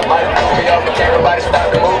doing? Might have threw me off, but can't nobody stop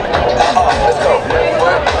the movement. Let's go. Left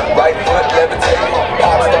foot, right foot, levitating.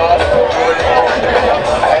 Pop stars, doing it on the man.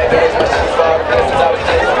 I had to ask my shit for all the blessings I was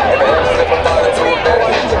chasing. Every ever slip my thought into a better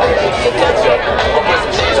situation. Catch up, I'ma put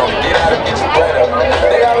some cheese on it. Get out and get your bread up.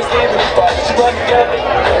 They always leave me before I get you run together.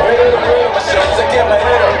 Ready to real my shoulders, I get my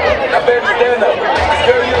head up. Now baby, stand up. This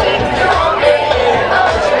girl, you.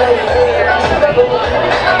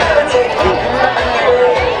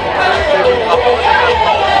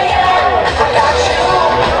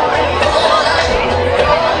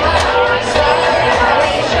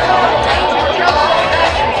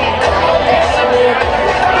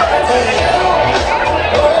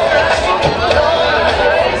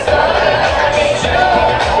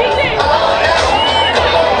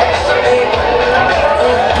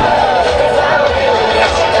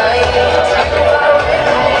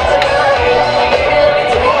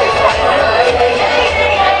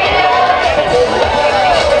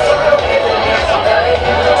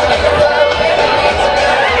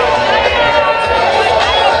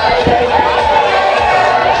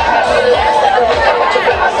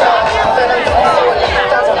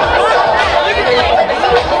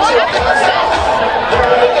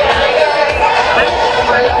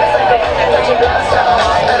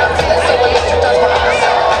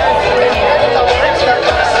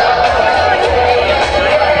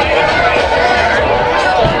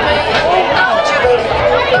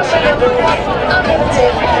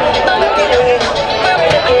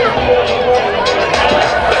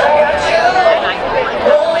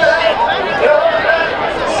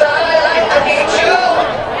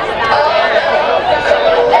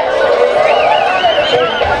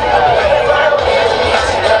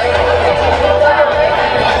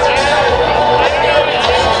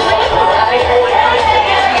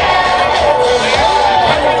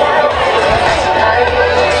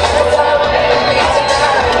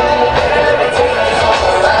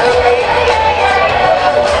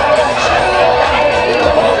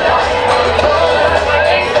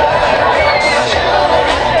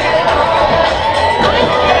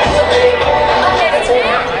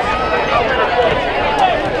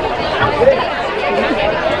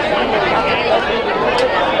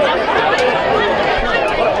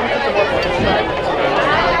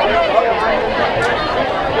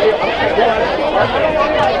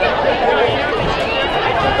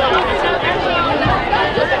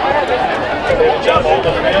 Jump over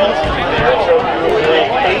the field. Metro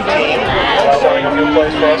 18. Starting a new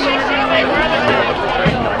place for us.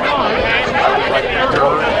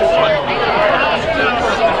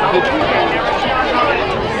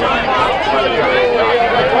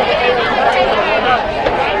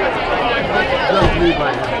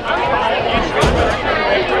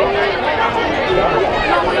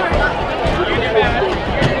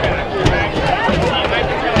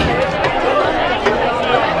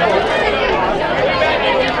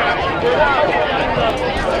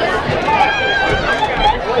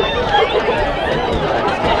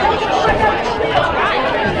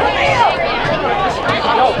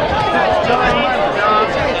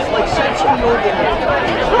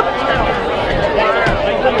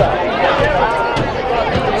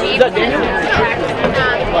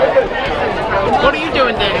 What are you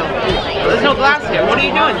doing, Daniel? There's no glass here. What are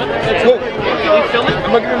you doing? It's good. Are you filming?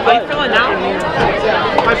 I'm not gonna Are you filming now?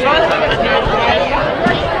 My phone?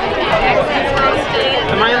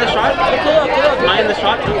 Am I in the shot? Am I in the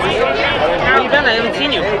shot? Where you been? I haven't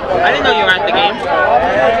seen you. I didn't know you were at the game.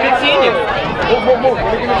 It's good seeing you. Move. Let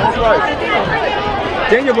me give you some slides.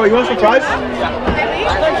 Daniel, bro, you want some fries?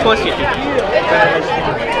 Of course you do.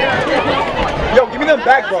 Yo, give me them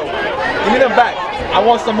back, bro. Give me them back. I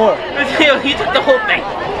want some more. Yo, he took the whole thing.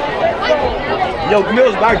 Yo, give me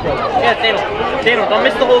those back, bro. Yeah, Daniel, don't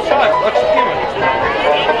miss the whole shot. Watch the camera.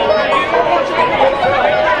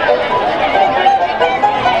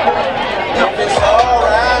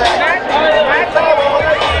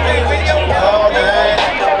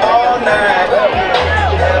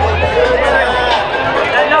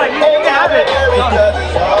 No, you can have it.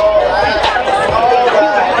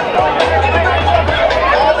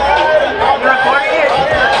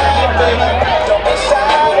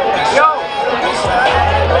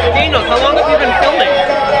 Daniel, how long have you been filming?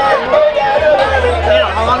 Daniel,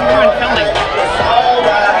 how long have you been filming?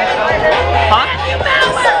 Huh?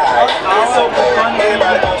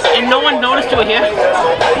 And no one noticed you were here?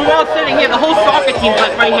 We were all sitting here, the whole soccer team's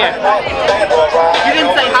like right here. You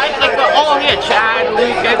didn't say hi? Like they're all here, Chad,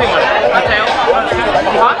 Luke, everyone. Okay.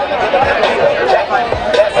 Huh?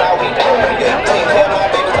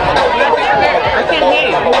 I can't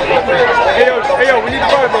hear you. Hey yo, we need to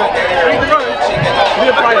run, bro. We need to run. We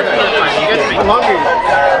need to fight, man. I'm hungry.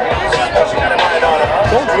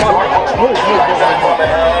 Don't drop it. Move.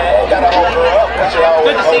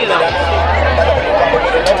 Good to see you though.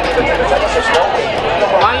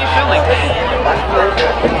 Why are you filming?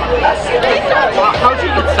 How'd you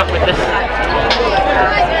get stuck with this?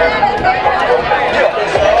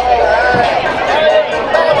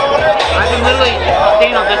 I mean literally,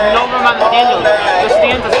 Daniel, there's no room on the Daniel. The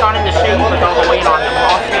stands are starting to shake with all the weight on them. We're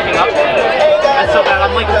all standing up. That's so bad.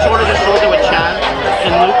 I'm like shoulder to shoulder with Chad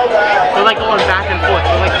and Luke. They're like going back and forth.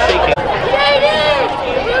 They're like shaking.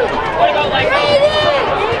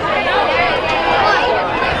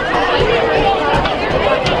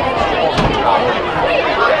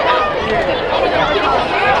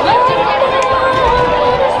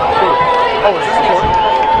 Oh, is this important?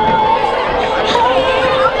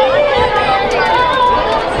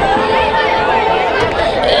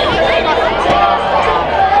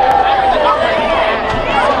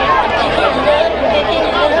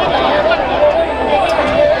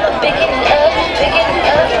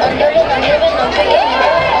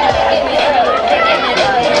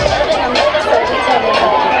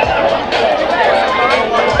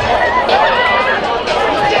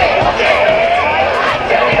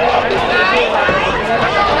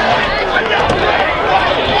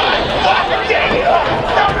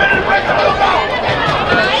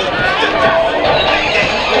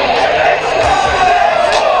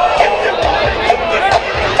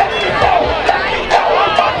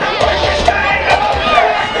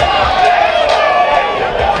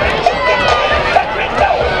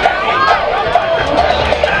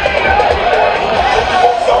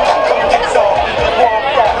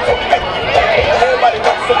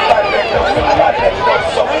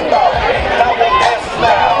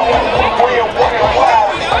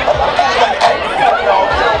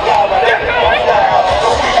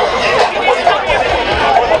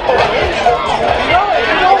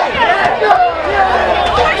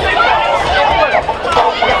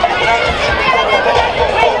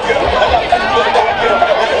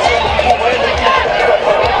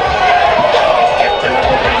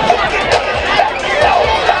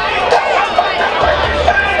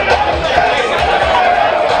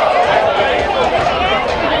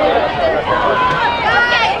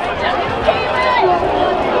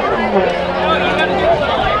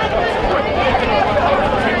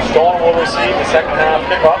 receive the second half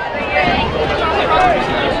kickoff.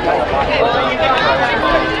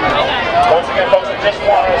 Once again, folks, I just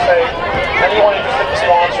want to say, anyone interested in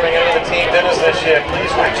sponsoring any of the team dinners this year,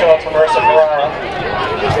 please reach out to Marissa Ferrara.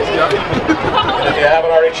 If you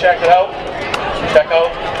haven't already checked it out, check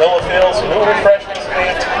out Millifield's new refreshment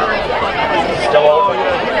stand. Still open.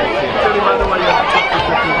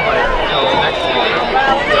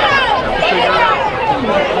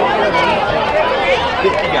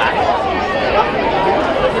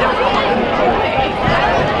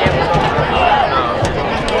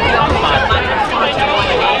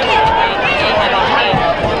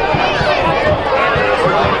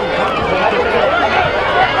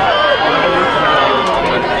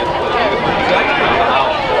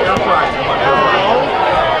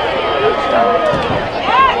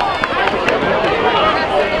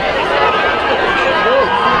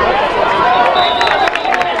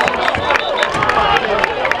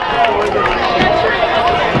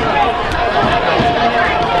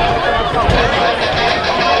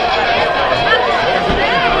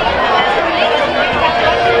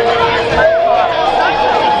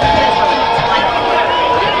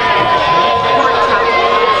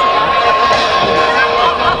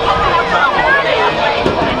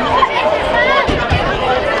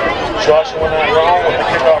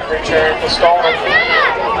 Stoneham.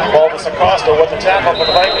 Baldas Acosta with the tackle for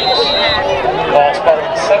the Vikings. Ball spotted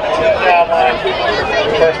at the 17-yard line.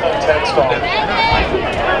 First and 10 Stoneham.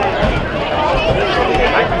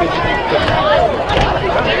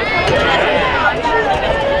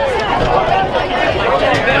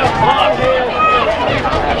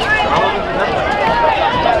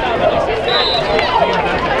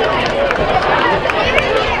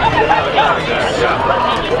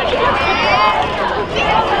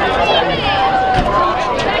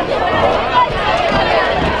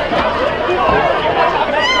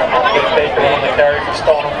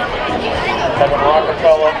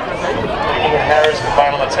 Harris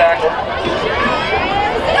combined on the tackle.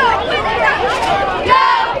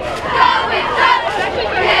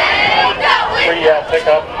 3-yard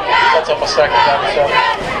pickup. Sets up a second down and 7.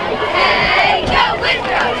 Hey, go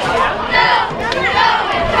Winthrop! Go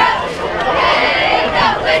Winthrop! Hey, go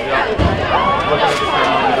Winthrop!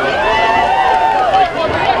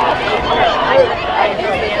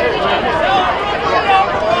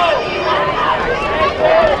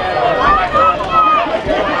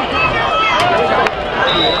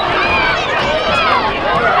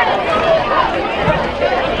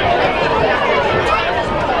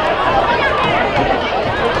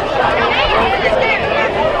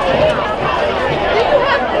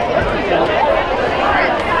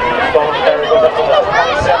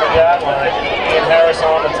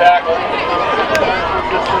 On the tackle.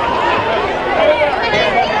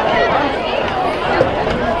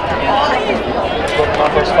 Looking on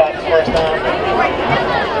for a spot first down.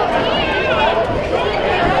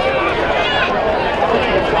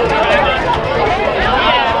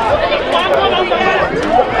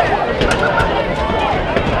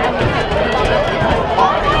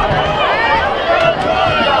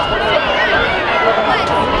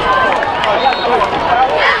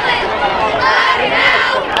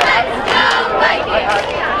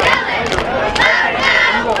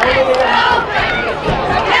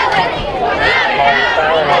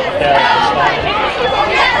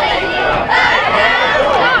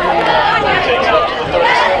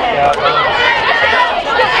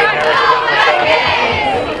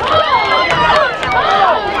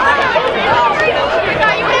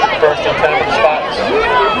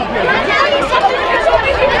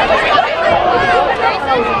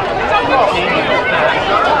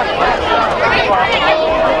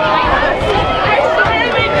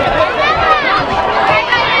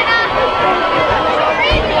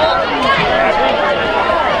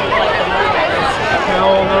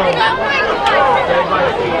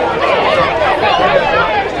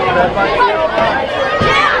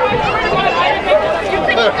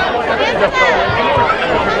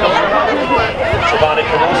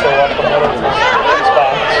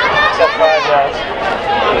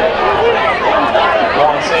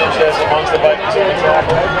 Amongst the Vikings in the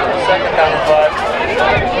tackle. Second down and 5.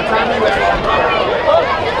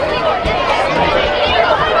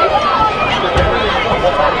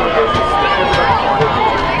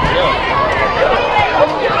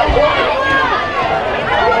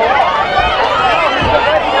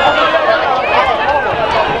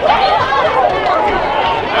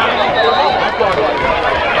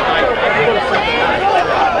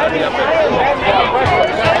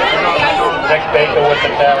 Nick Baker with the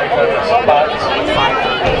carry for the spots.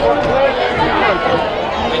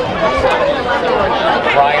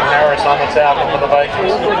 Ryan Harris on the tackle for the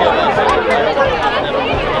Vikings.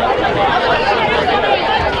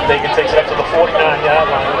 Baker takes it up to the 49-yard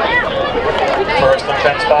line. First and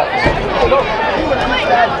 10 spots.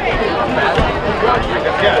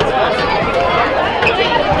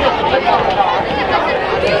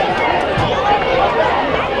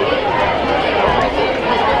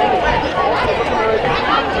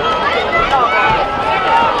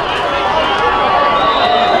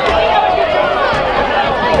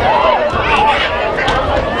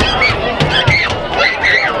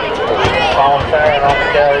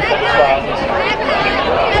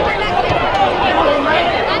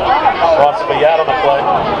 Lots of a yard on the play.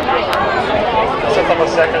 Sets up a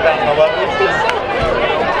second down and 11.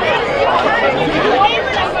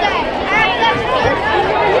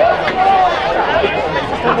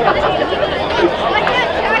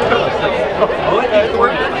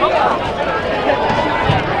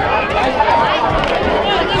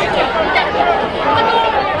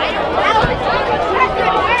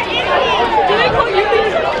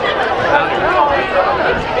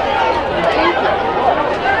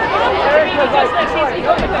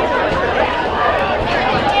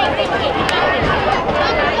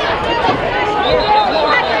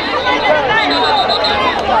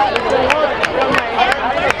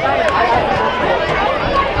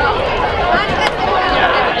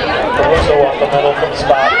 middle for the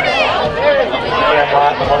spot. Cam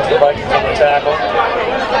Lott amongst the Vikings on the tackle.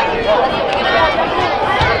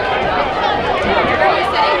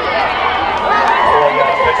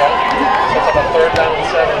 4-yard pickup. Sets up a 3rd down and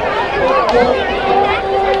 7.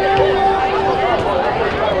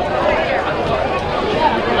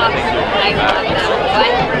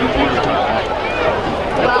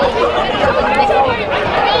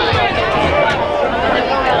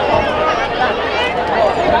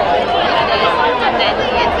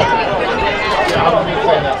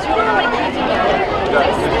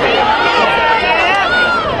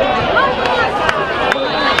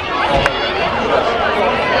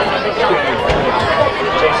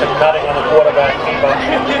 Jason Nutting on the quarterback keeper.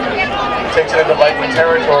 Takes it into Viking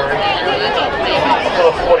territory. Up to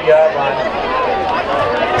the 40-yard line.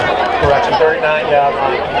 Correction, 39-yard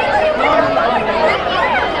line.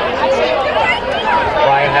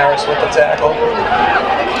 Ryan Harris with the tackle.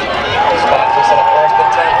 Spots us at a 1st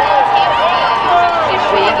and 10.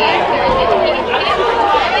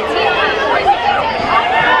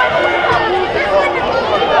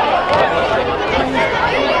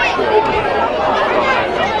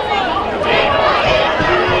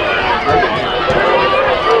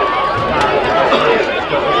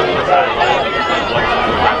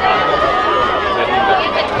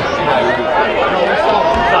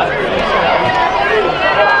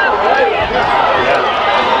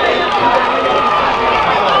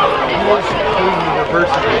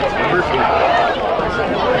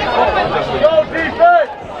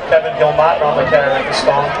 Kevin Gilmott on the carry for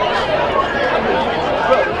Stone.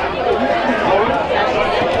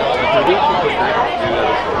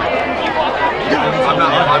 I'm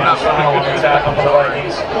not tackle for the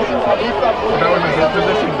Vikings.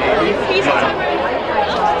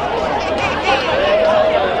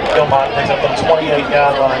 Gilmott picks up the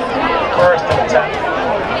 28-yard line. 1st and 10.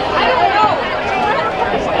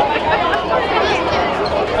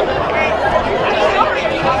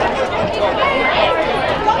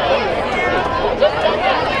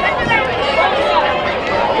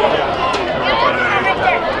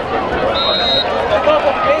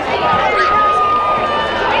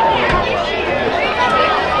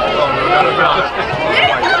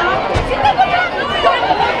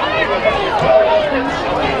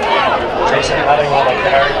 Jason Nutting on the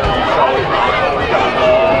carry.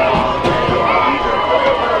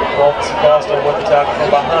 Waltz Costa with the tackle from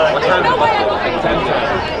behind.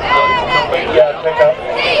 8-yard pickup.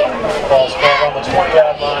 Ball's scored on the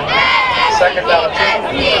 20-yard line. 2nd down and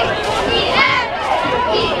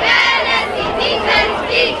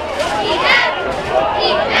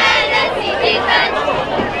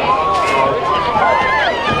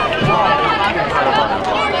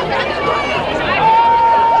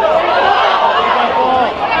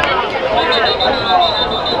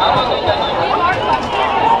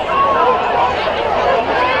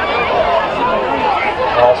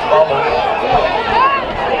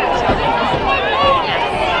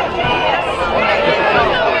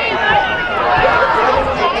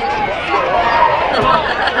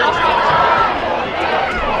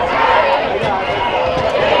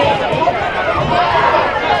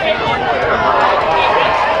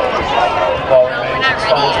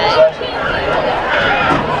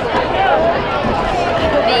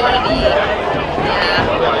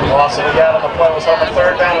So we got on the play was on the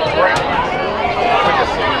 3rd down and 3.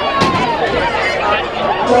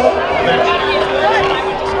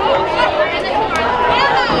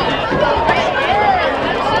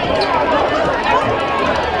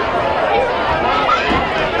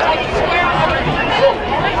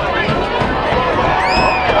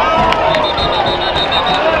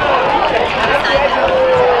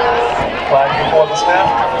 Flag before the snap.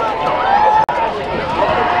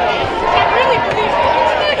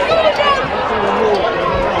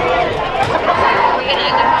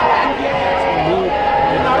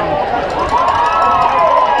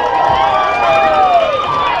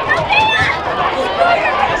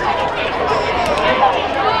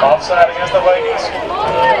 Offside against the Vikings.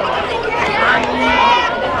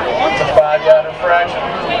 It's a 5-yard infraction.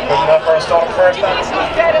 Good enough for a Stone 1st down.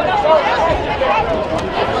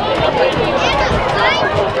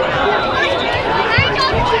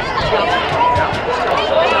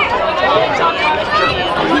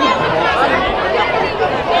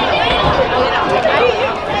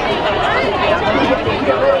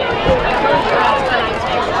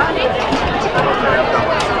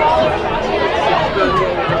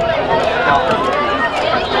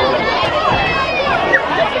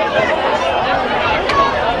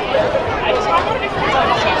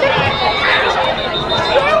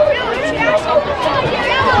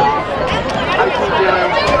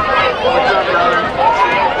 What's up, bro?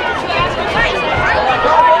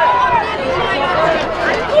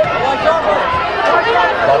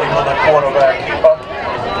 waiting on the quarterback keeper.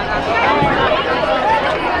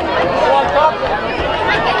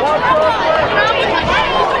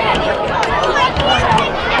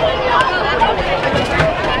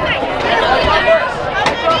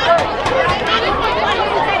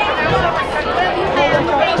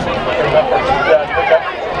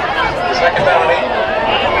 Second down and 8.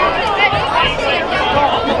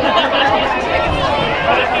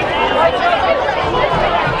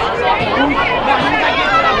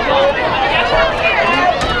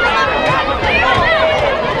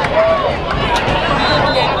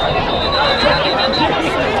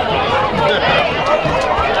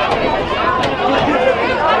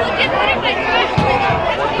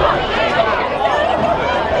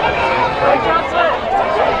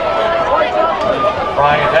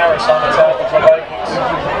 Ryan Harris on the tackle for Vikings.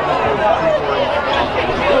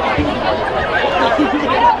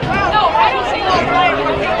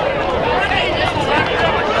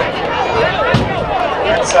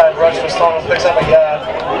 Inside rush for Stoneham, picks up a yard.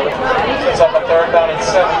 Sets up a 3rd down and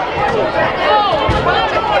 7.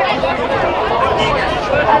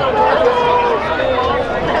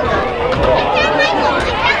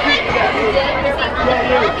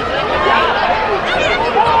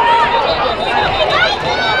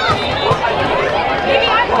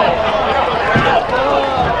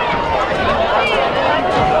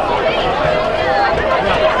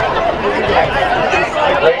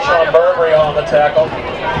 Rayshon Burberry on the tackle.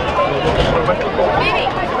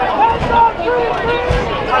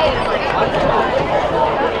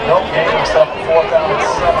 Nope, game stuff 4th down and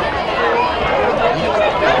 7.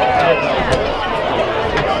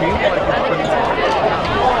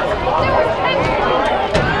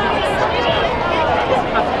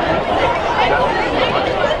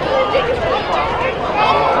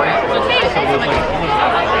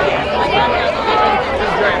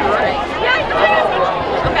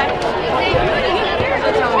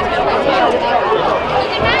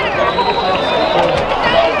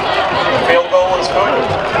 Field goal is good.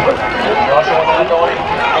 Joshua Mandoni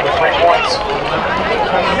with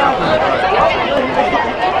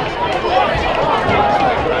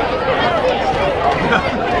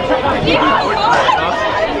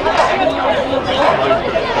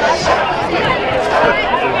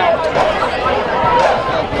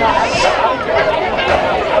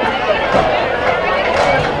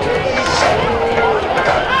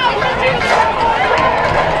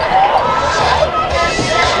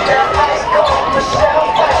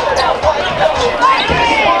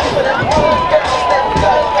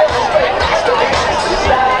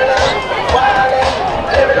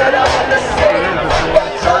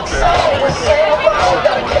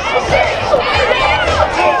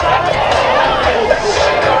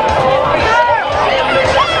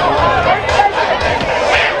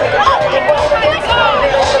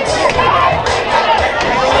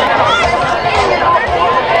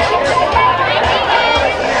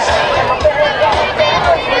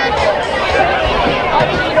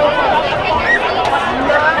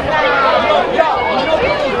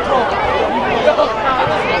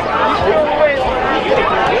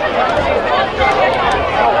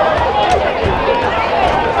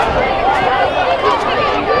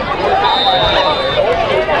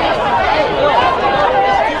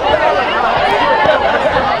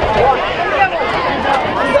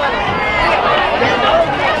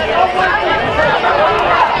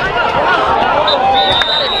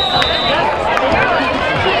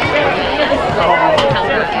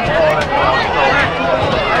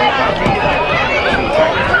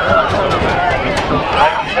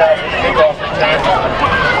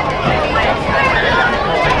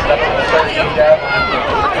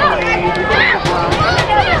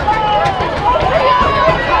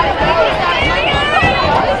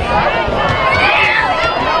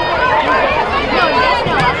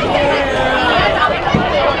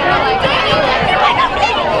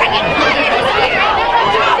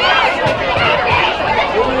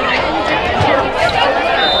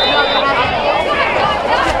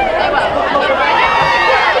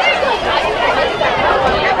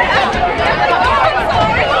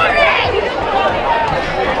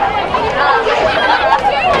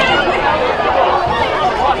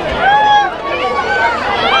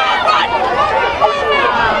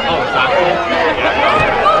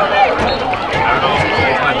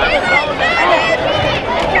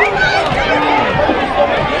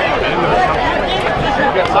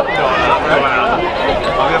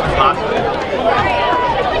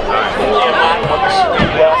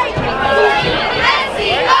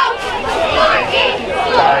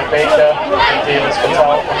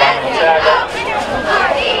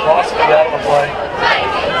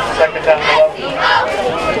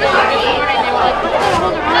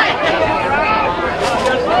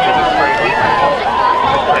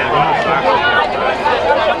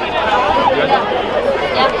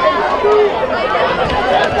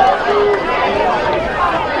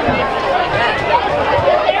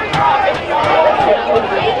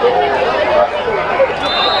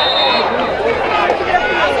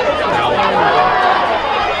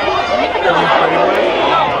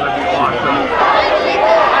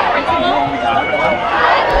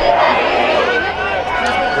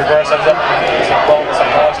ends up being some bonus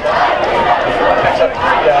enhancement. Picks up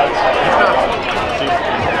 3 yards.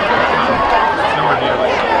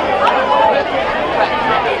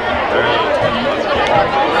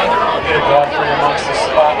 Peter Godfrey amongst the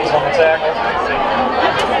Spartans on the tackle.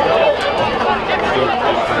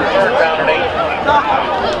 3rd down and 8.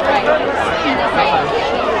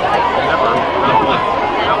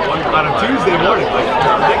 On a Tuesday morning, like,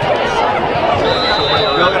 ridiculous.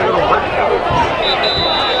 We all gotta go to work.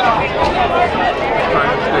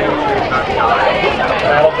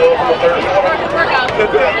 That'll do it for the 3rd quarter.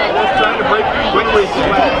 That's trying to break quickly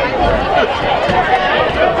sweat.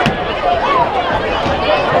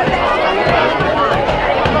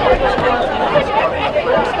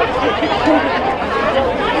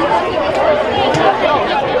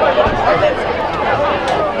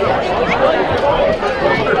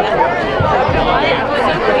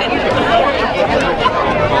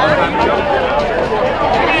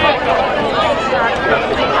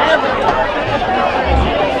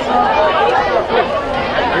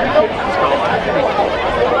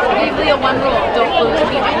 Give Leo one rule, don't lose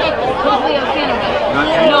PJ. Who's Leo's camera?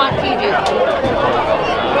 Not PJ.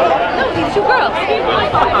 No, these 2 girls.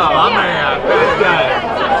 Oh, man, bad guy.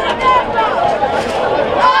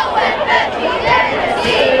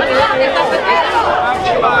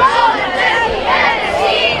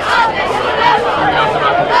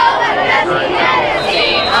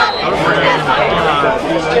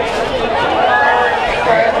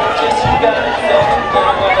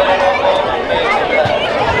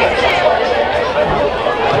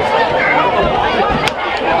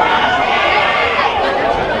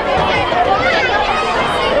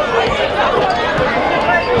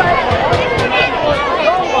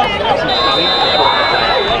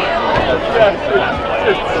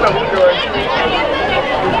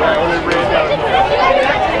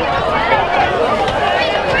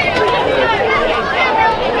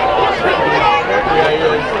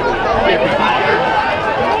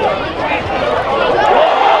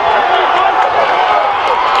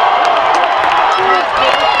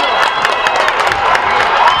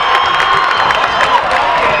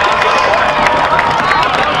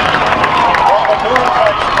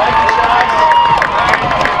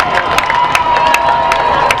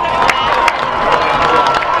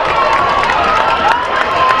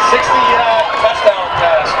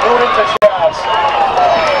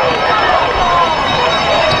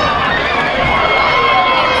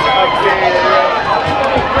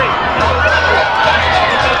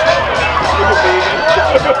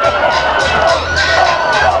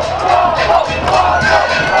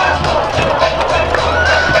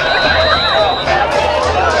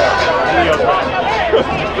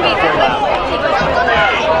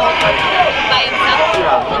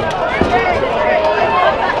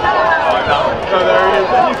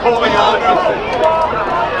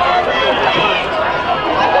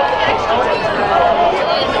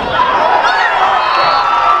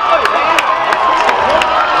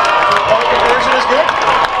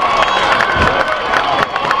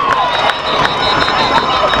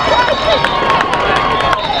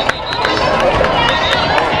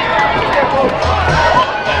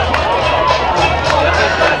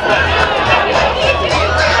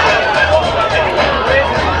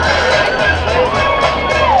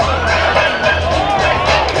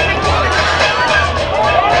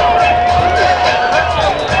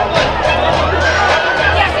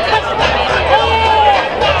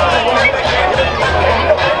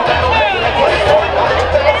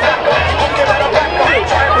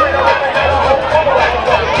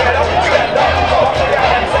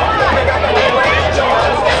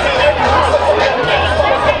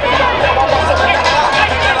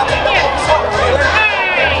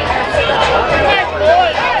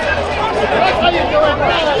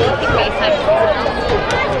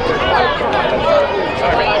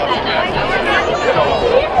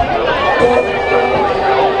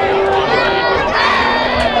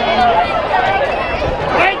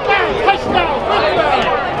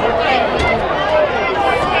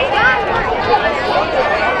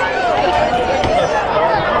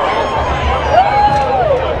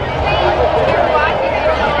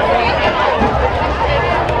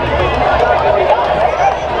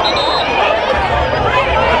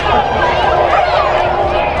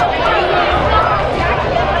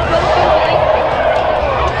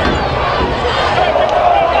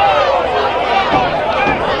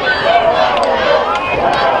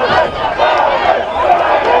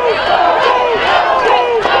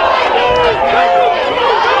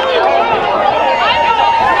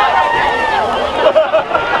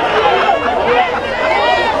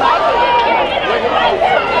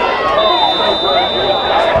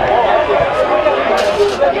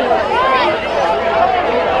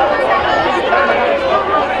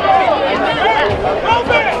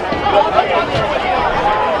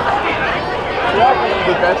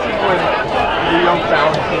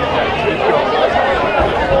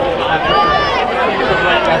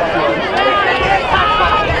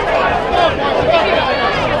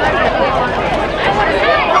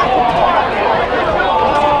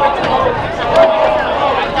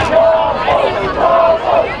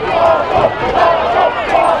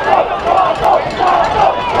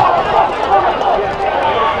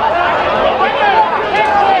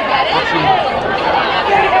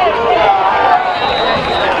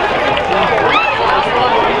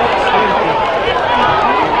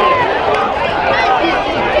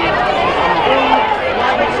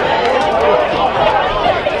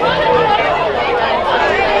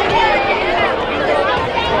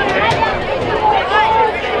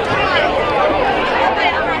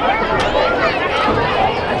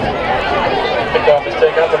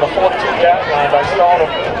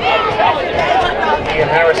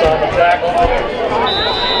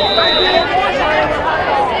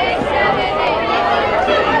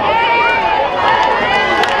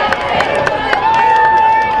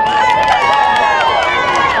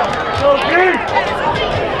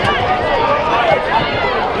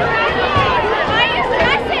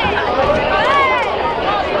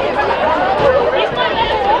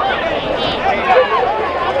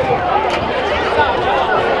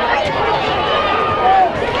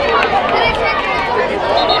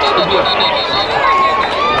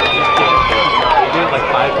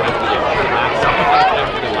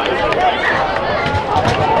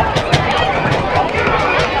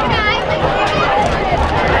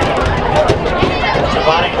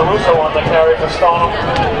 Caruso on the carry for Stoneham.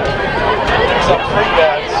 Picks up 3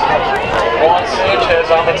 yards. Juan Sanchez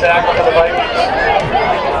on the tackle for the Vikings.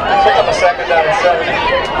 Pick up a 2nd down and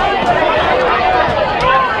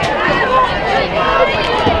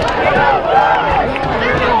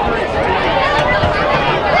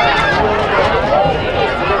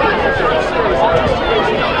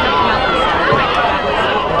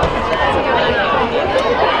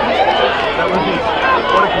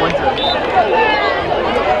What a coincidence.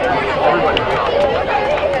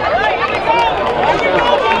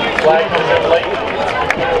 Flag comes in late.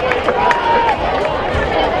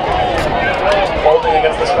 Holding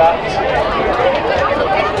against the Spartans.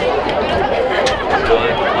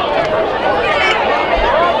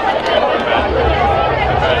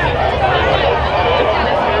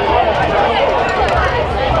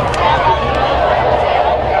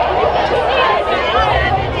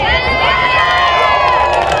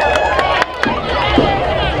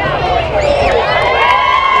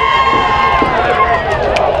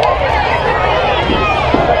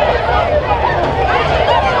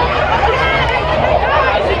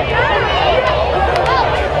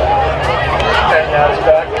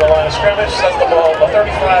 Scrimmage, sets the ball on the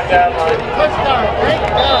 35-yard line.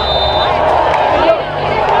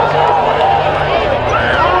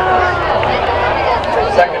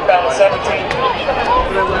 Second down and 17.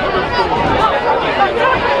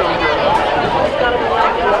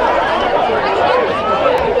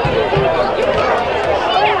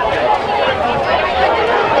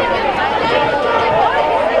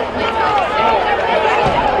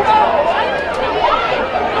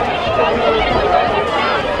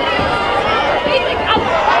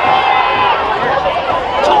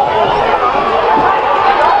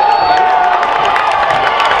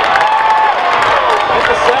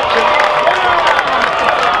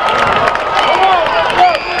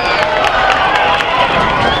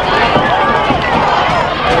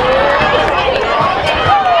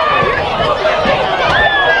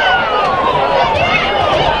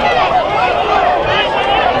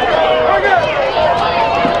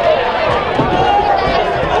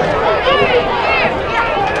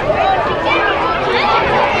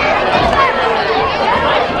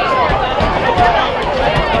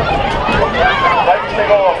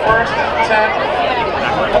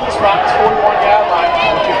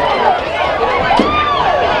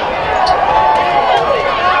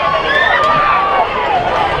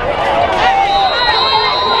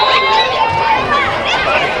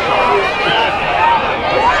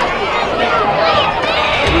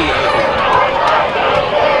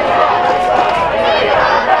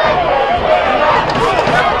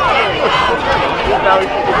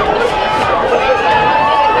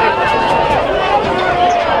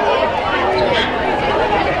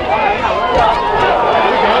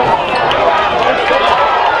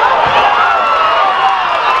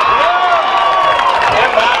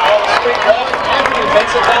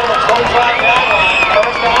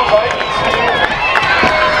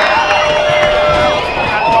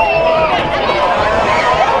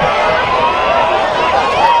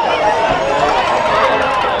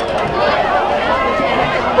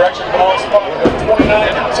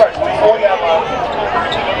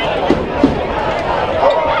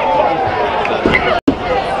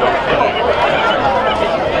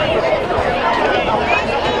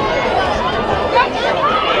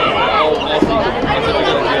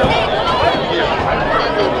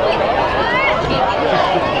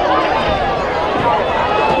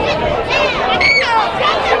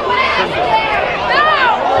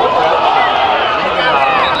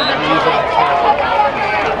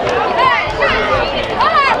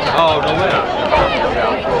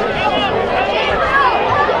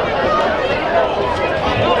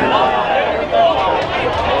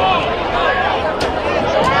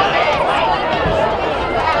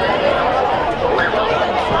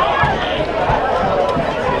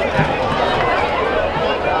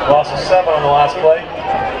 Loss of 7 on the last play.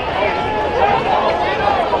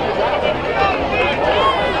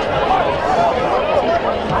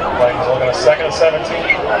 Vikings looking at 2nd and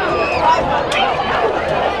 17.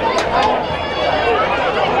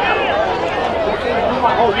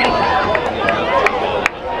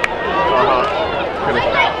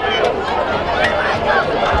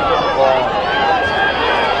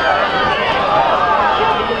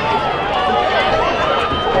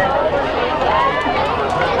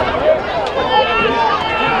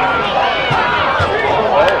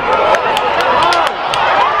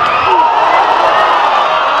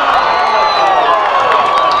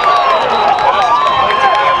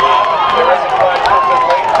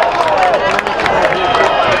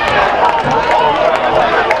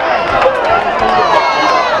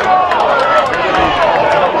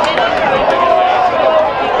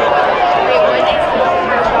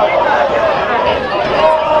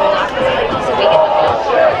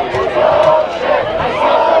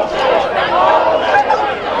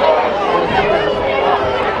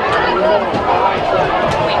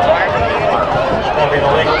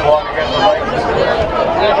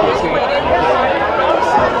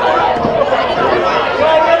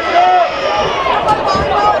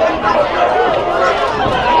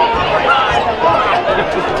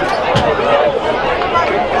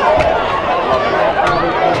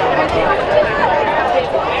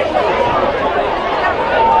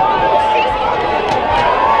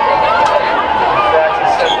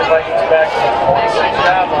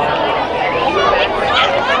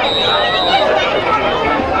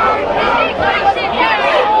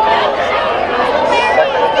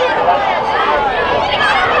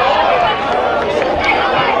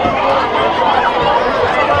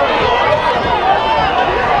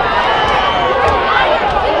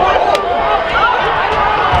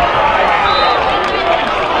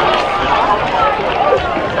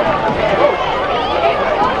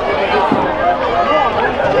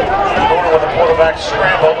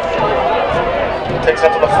 Takes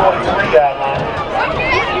up to the 43-yard line.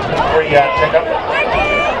 3-yard pickup.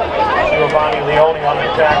 Giovanni Leone on the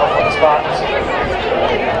tackle for the Spartans.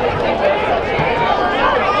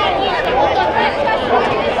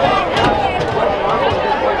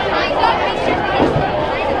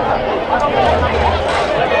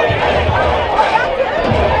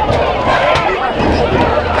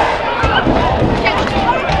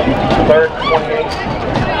 Third and 28.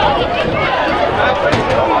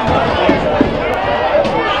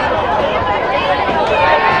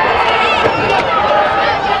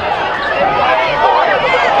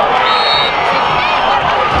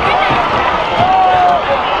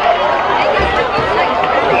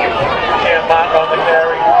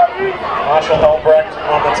 Marshall Elbrecht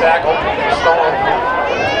on the tackle. Stoneham.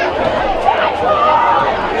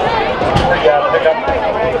 3-yard pickup.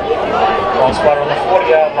 Ball spot on the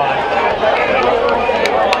 40-yard line.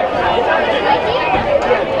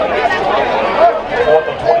 Fourth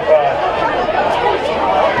and 25.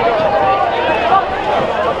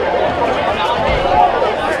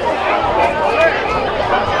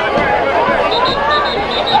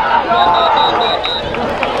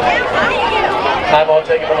 Timeout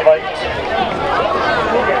taken by the Vikings.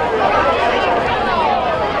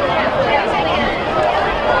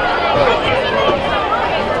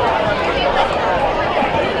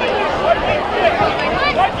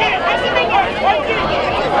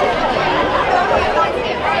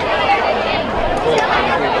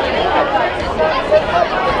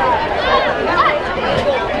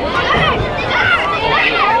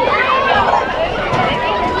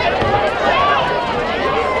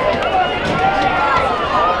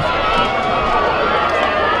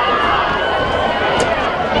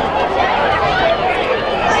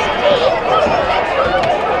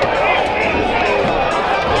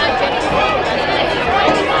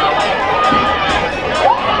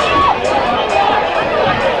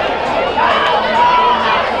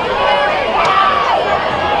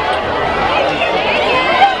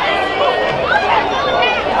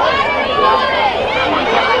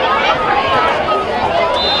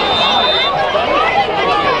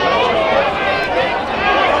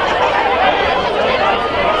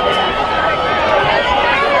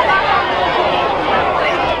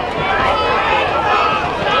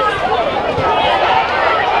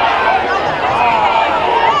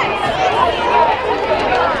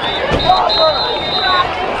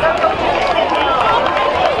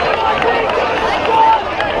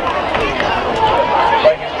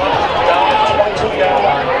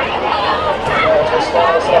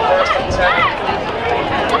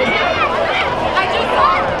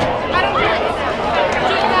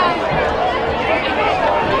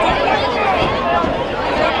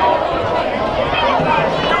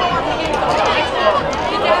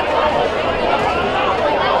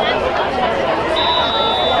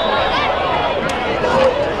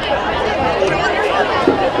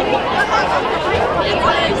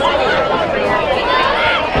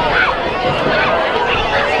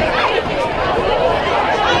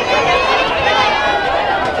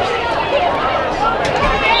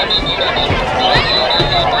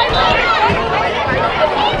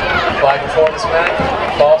 Before this match,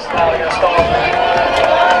 ball's now against Stoneham.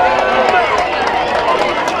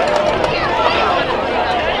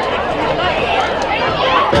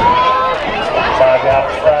 5-yard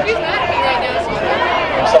infraction.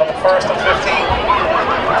 It's on the first and 15.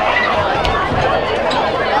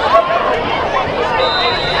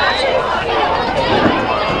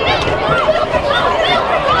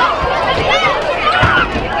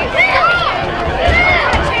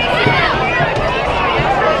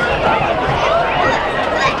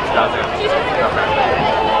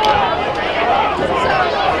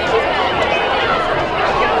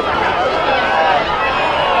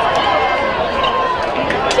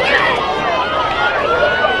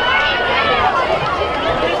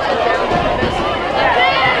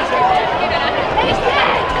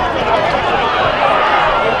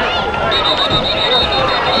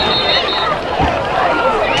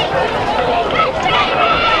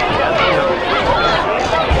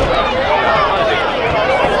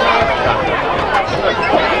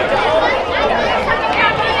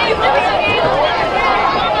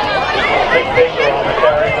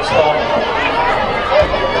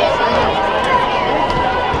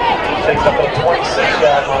 Takes up a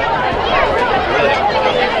 26-yard line.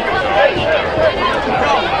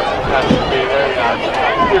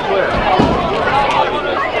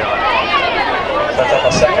 That's up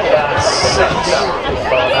a second down and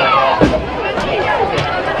 6.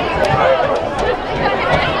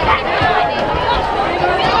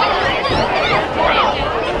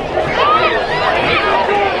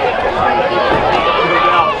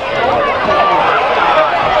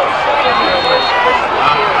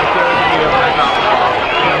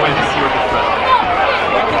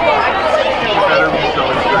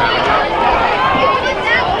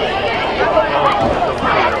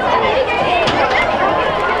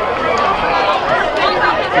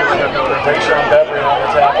 Frazier and Beverly on the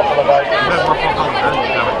tackle for the Vikings.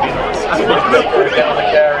 Baker again on the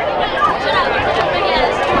carry.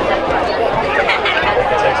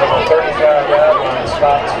 Takes up a 35-yard line.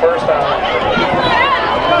 Scott's first down.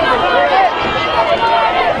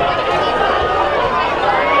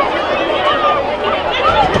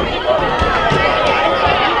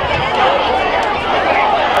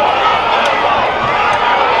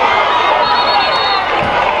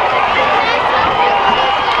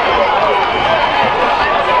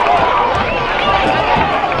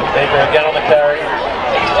 Baker again on the carry.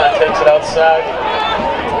 This time takes it outside.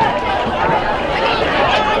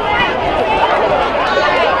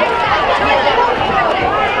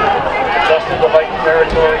 Just into Viking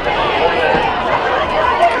territory.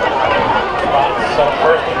 So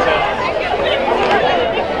first and 10.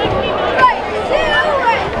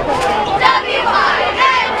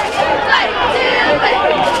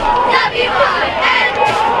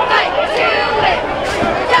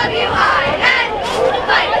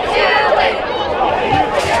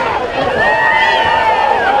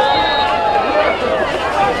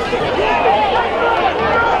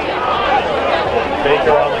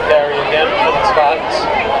 Baker on the carry again for the Scots.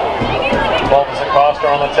 Bolton's and Coster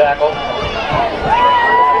on the tackle.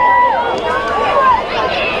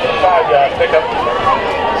 5-yard pickup.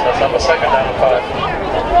 Sets up a second down and 5.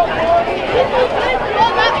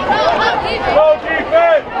 Go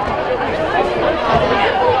defense!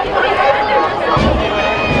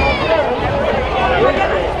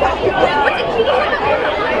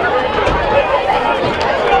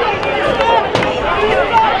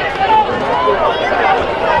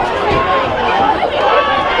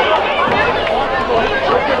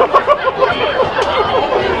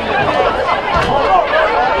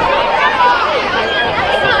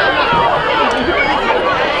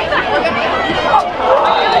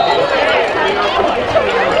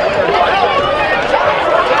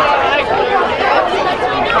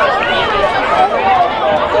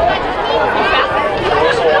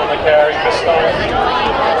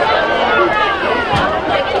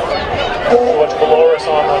 What's Dolores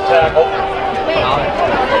on the tackle?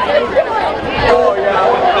 Oh, yeah.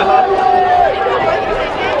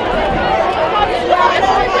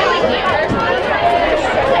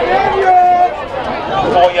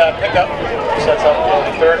 4-yard pickup. Sets up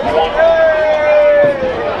the 3rd and 1.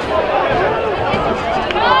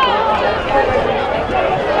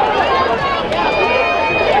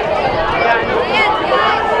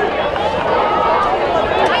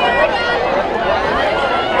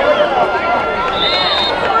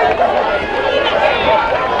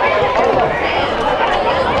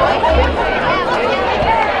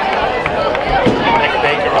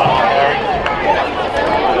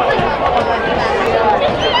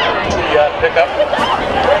 Pickup.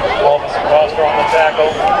 Wolves Coster on the tackle.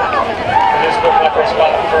 It is good enough for a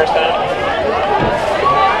spot on first down.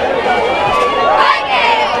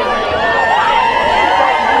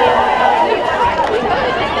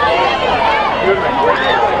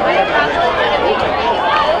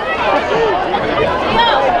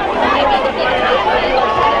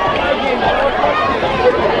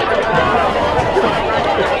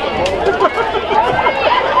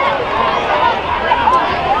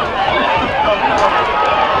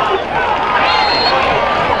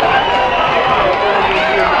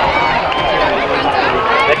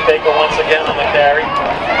 Baker once again on the carry.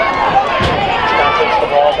 Scott takes the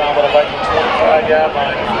ball down to the Viking 25-yard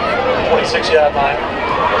line, 26-yard line.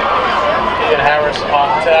 Ian Harris on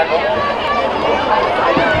the tackle.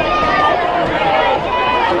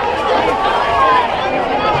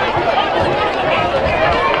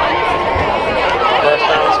 First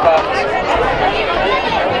down Scots.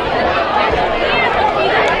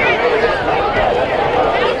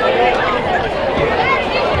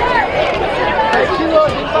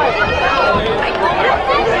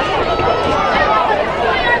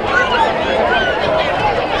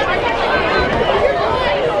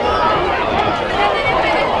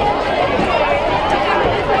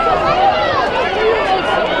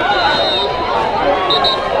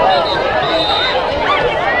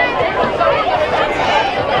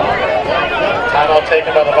 Timeout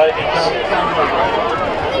taken by the Vikings.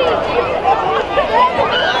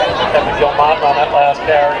 Kevin Gilmartin on that last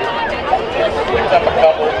carry. Picked up a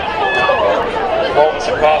couple. Wolves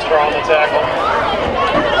and Coster on the tackle.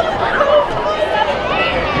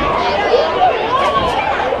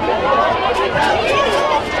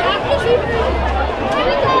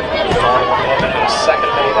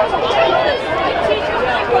 Second made after the timeout.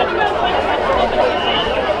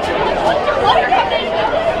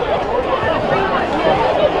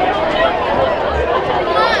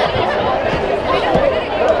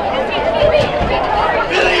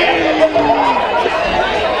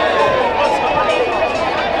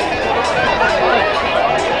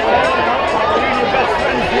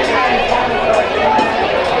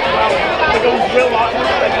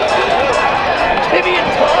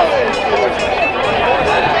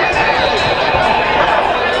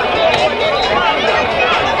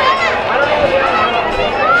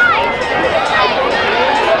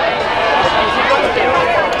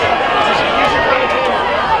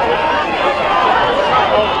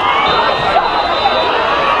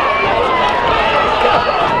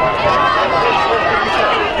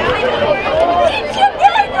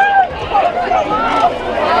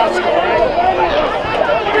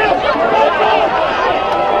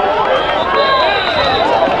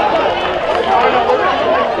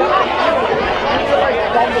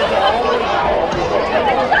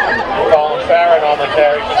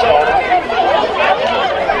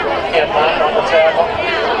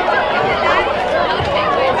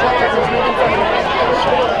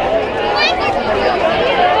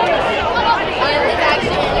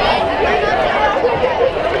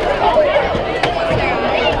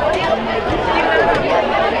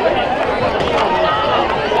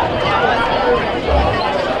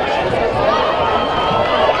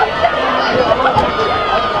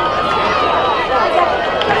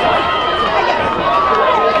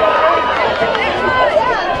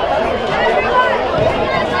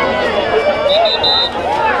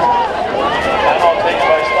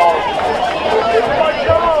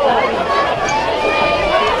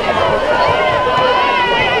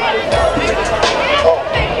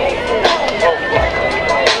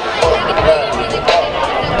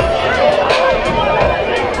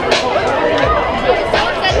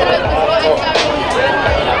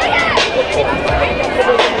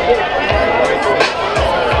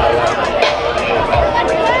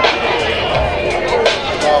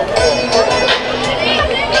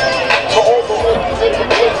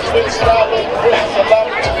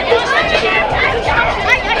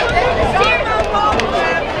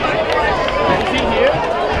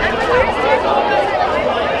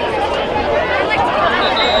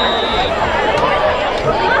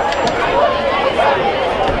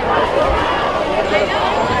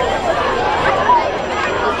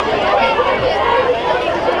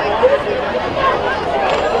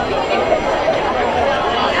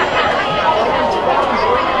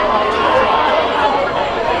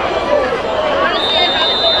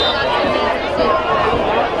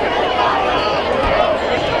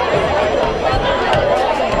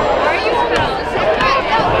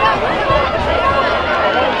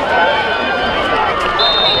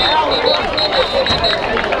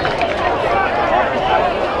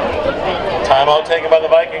 Timeout taken by the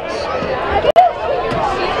Vikings.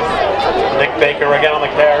 Nick Baker again on the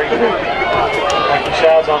carry. Mikey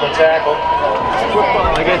Shaw's on the tackle.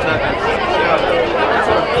 I guess that.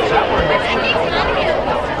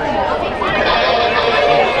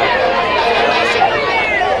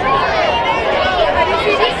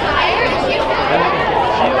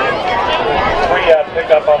 Three-yard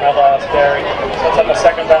pickup on that last carry. Sets up a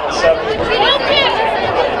second down and 7.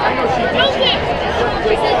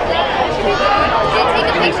 Take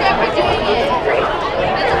a picture of her doing it.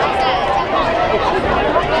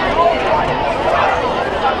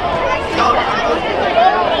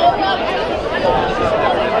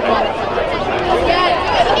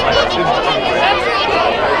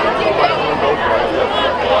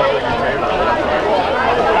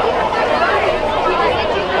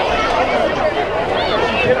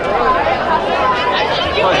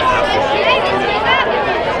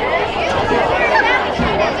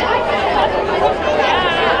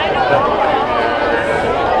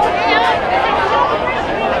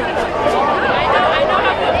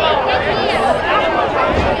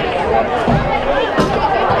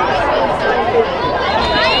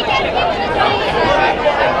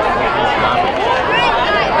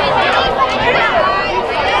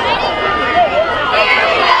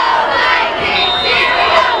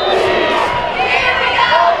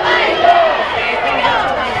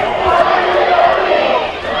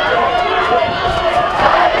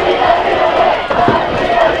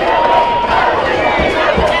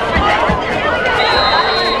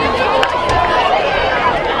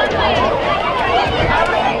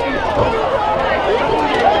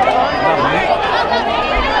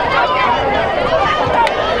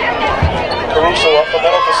 Up the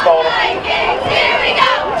middle to Stoneham.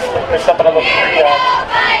 Picks up another 3 yards.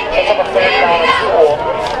 Sets up a third down and 4.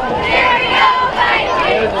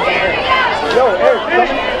 Yo, Eric,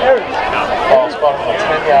 Eric. Ball spot on the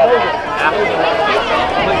 10-yard line.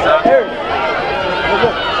 Eric.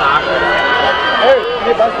 Eric,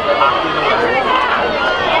 get back.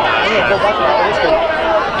 Go back to this game.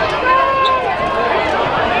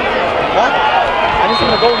 Huh? I need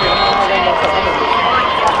someone to go with me. I'm not going to go.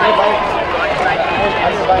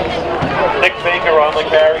 Nick Baker on the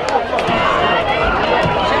carry. It's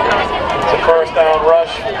a first down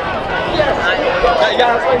rush.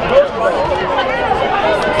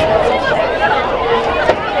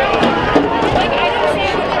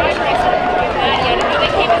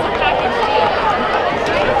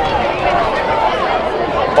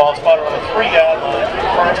 Ball spotted on the 3-yard line.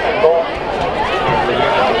 First and goal.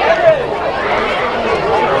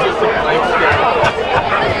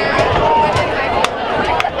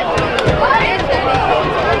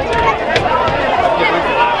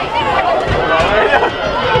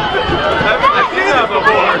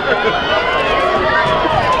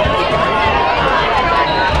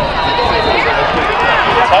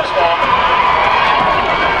 Touchdown.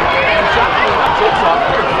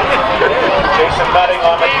 Jason Nutting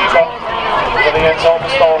on the keeper for the end zone for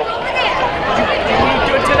Stoneham. Did you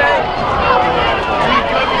do it today? Did you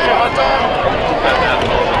do it with your hot dog?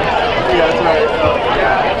 Yeah, that's right.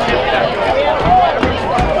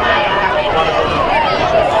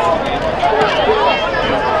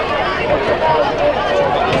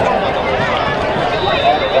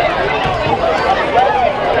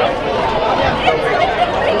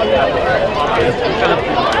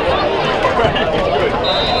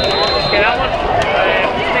 Get that one.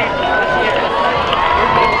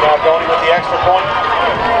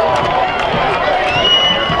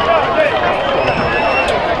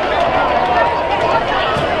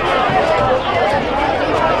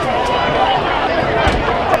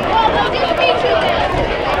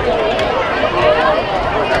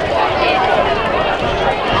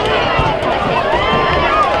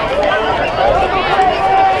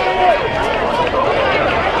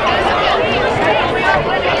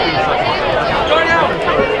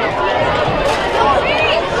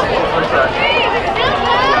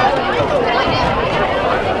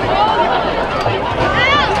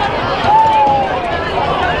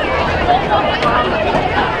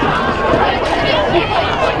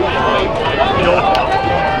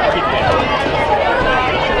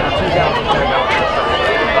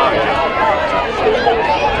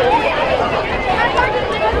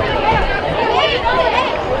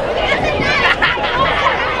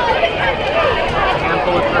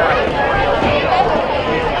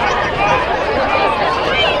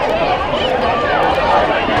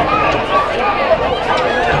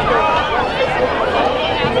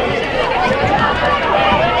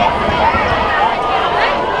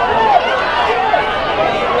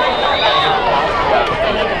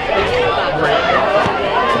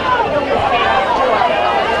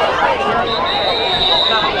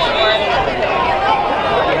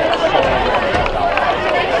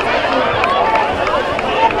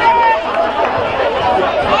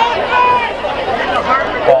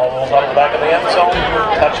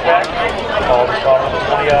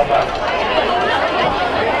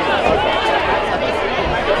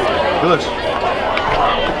 Good.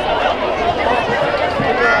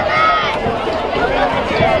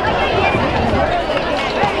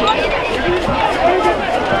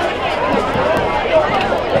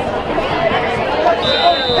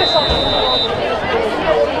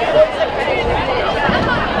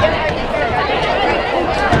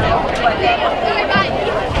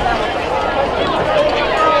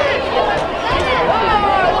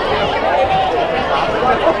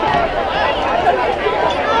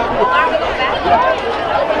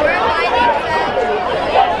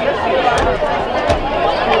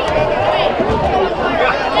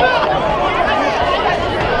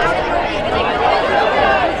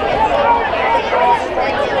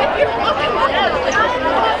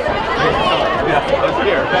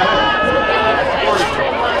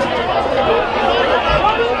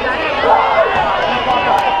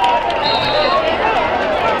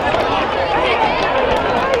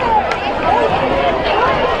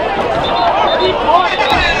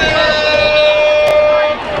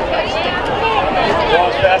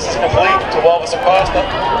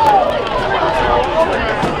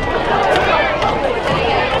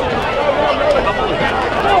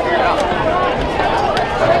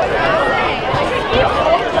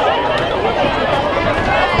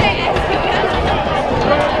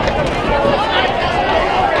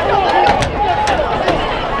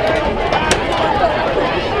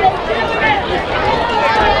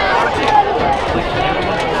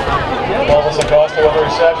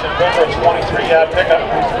 reception. Winthrop 23-yard pickup.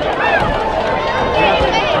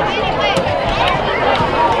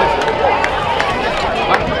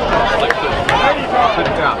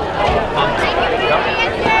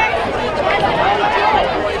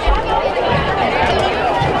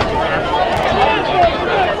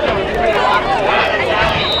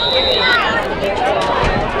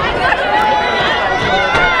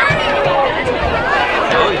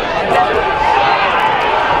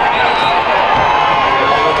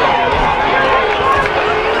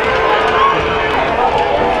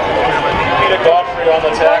 On the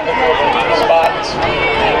tackle for the Spartans.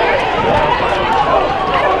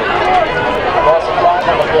 Lost a 5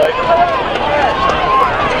 on the play.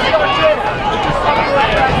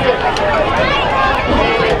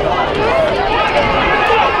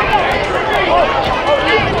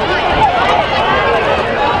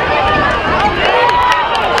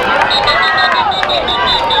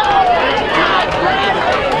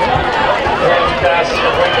 Pass to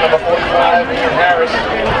number 45, Ian Harris.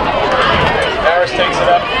 Harris takes it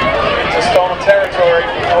up into Stoneham territory,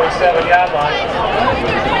 47-yard line.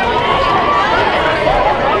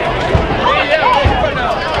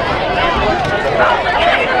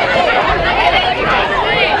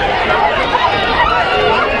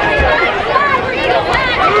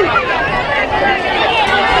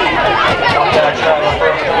 Contact shot on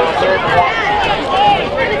first and third and 1.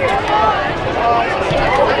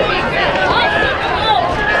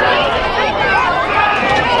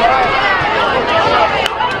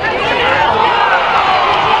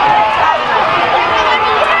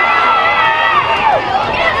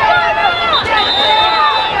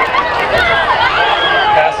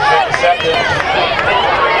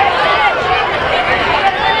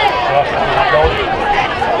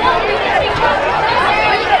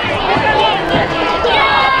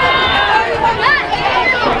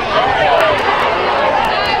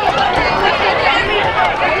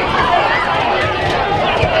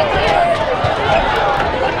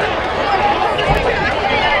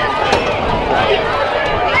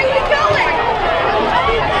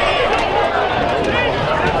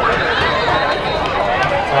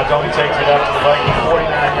 Tony takes it up to the Vikings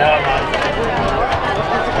 49-yard line.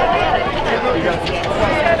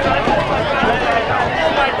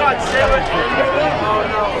 Oh my God, Sarah!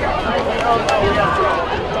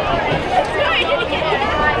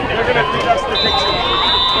 They're gonna beat us the picture.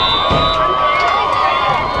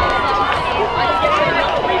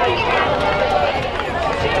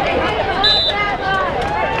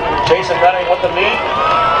 Jason Benning with the lead,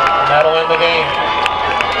 and that'll end the game.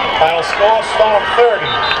 Final score, Stoneham 30,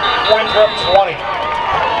 Winthrop 20.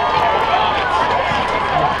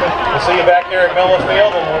 We'll see you back here at Miller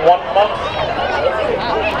Field in 1 month.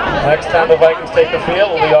 Next time the Vikings take the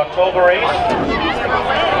field will be October 8th.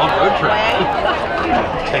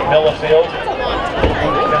 Take Miller Field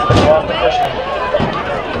against the competition.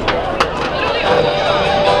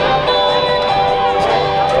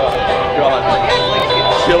 God,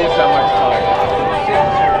 chills down my spine.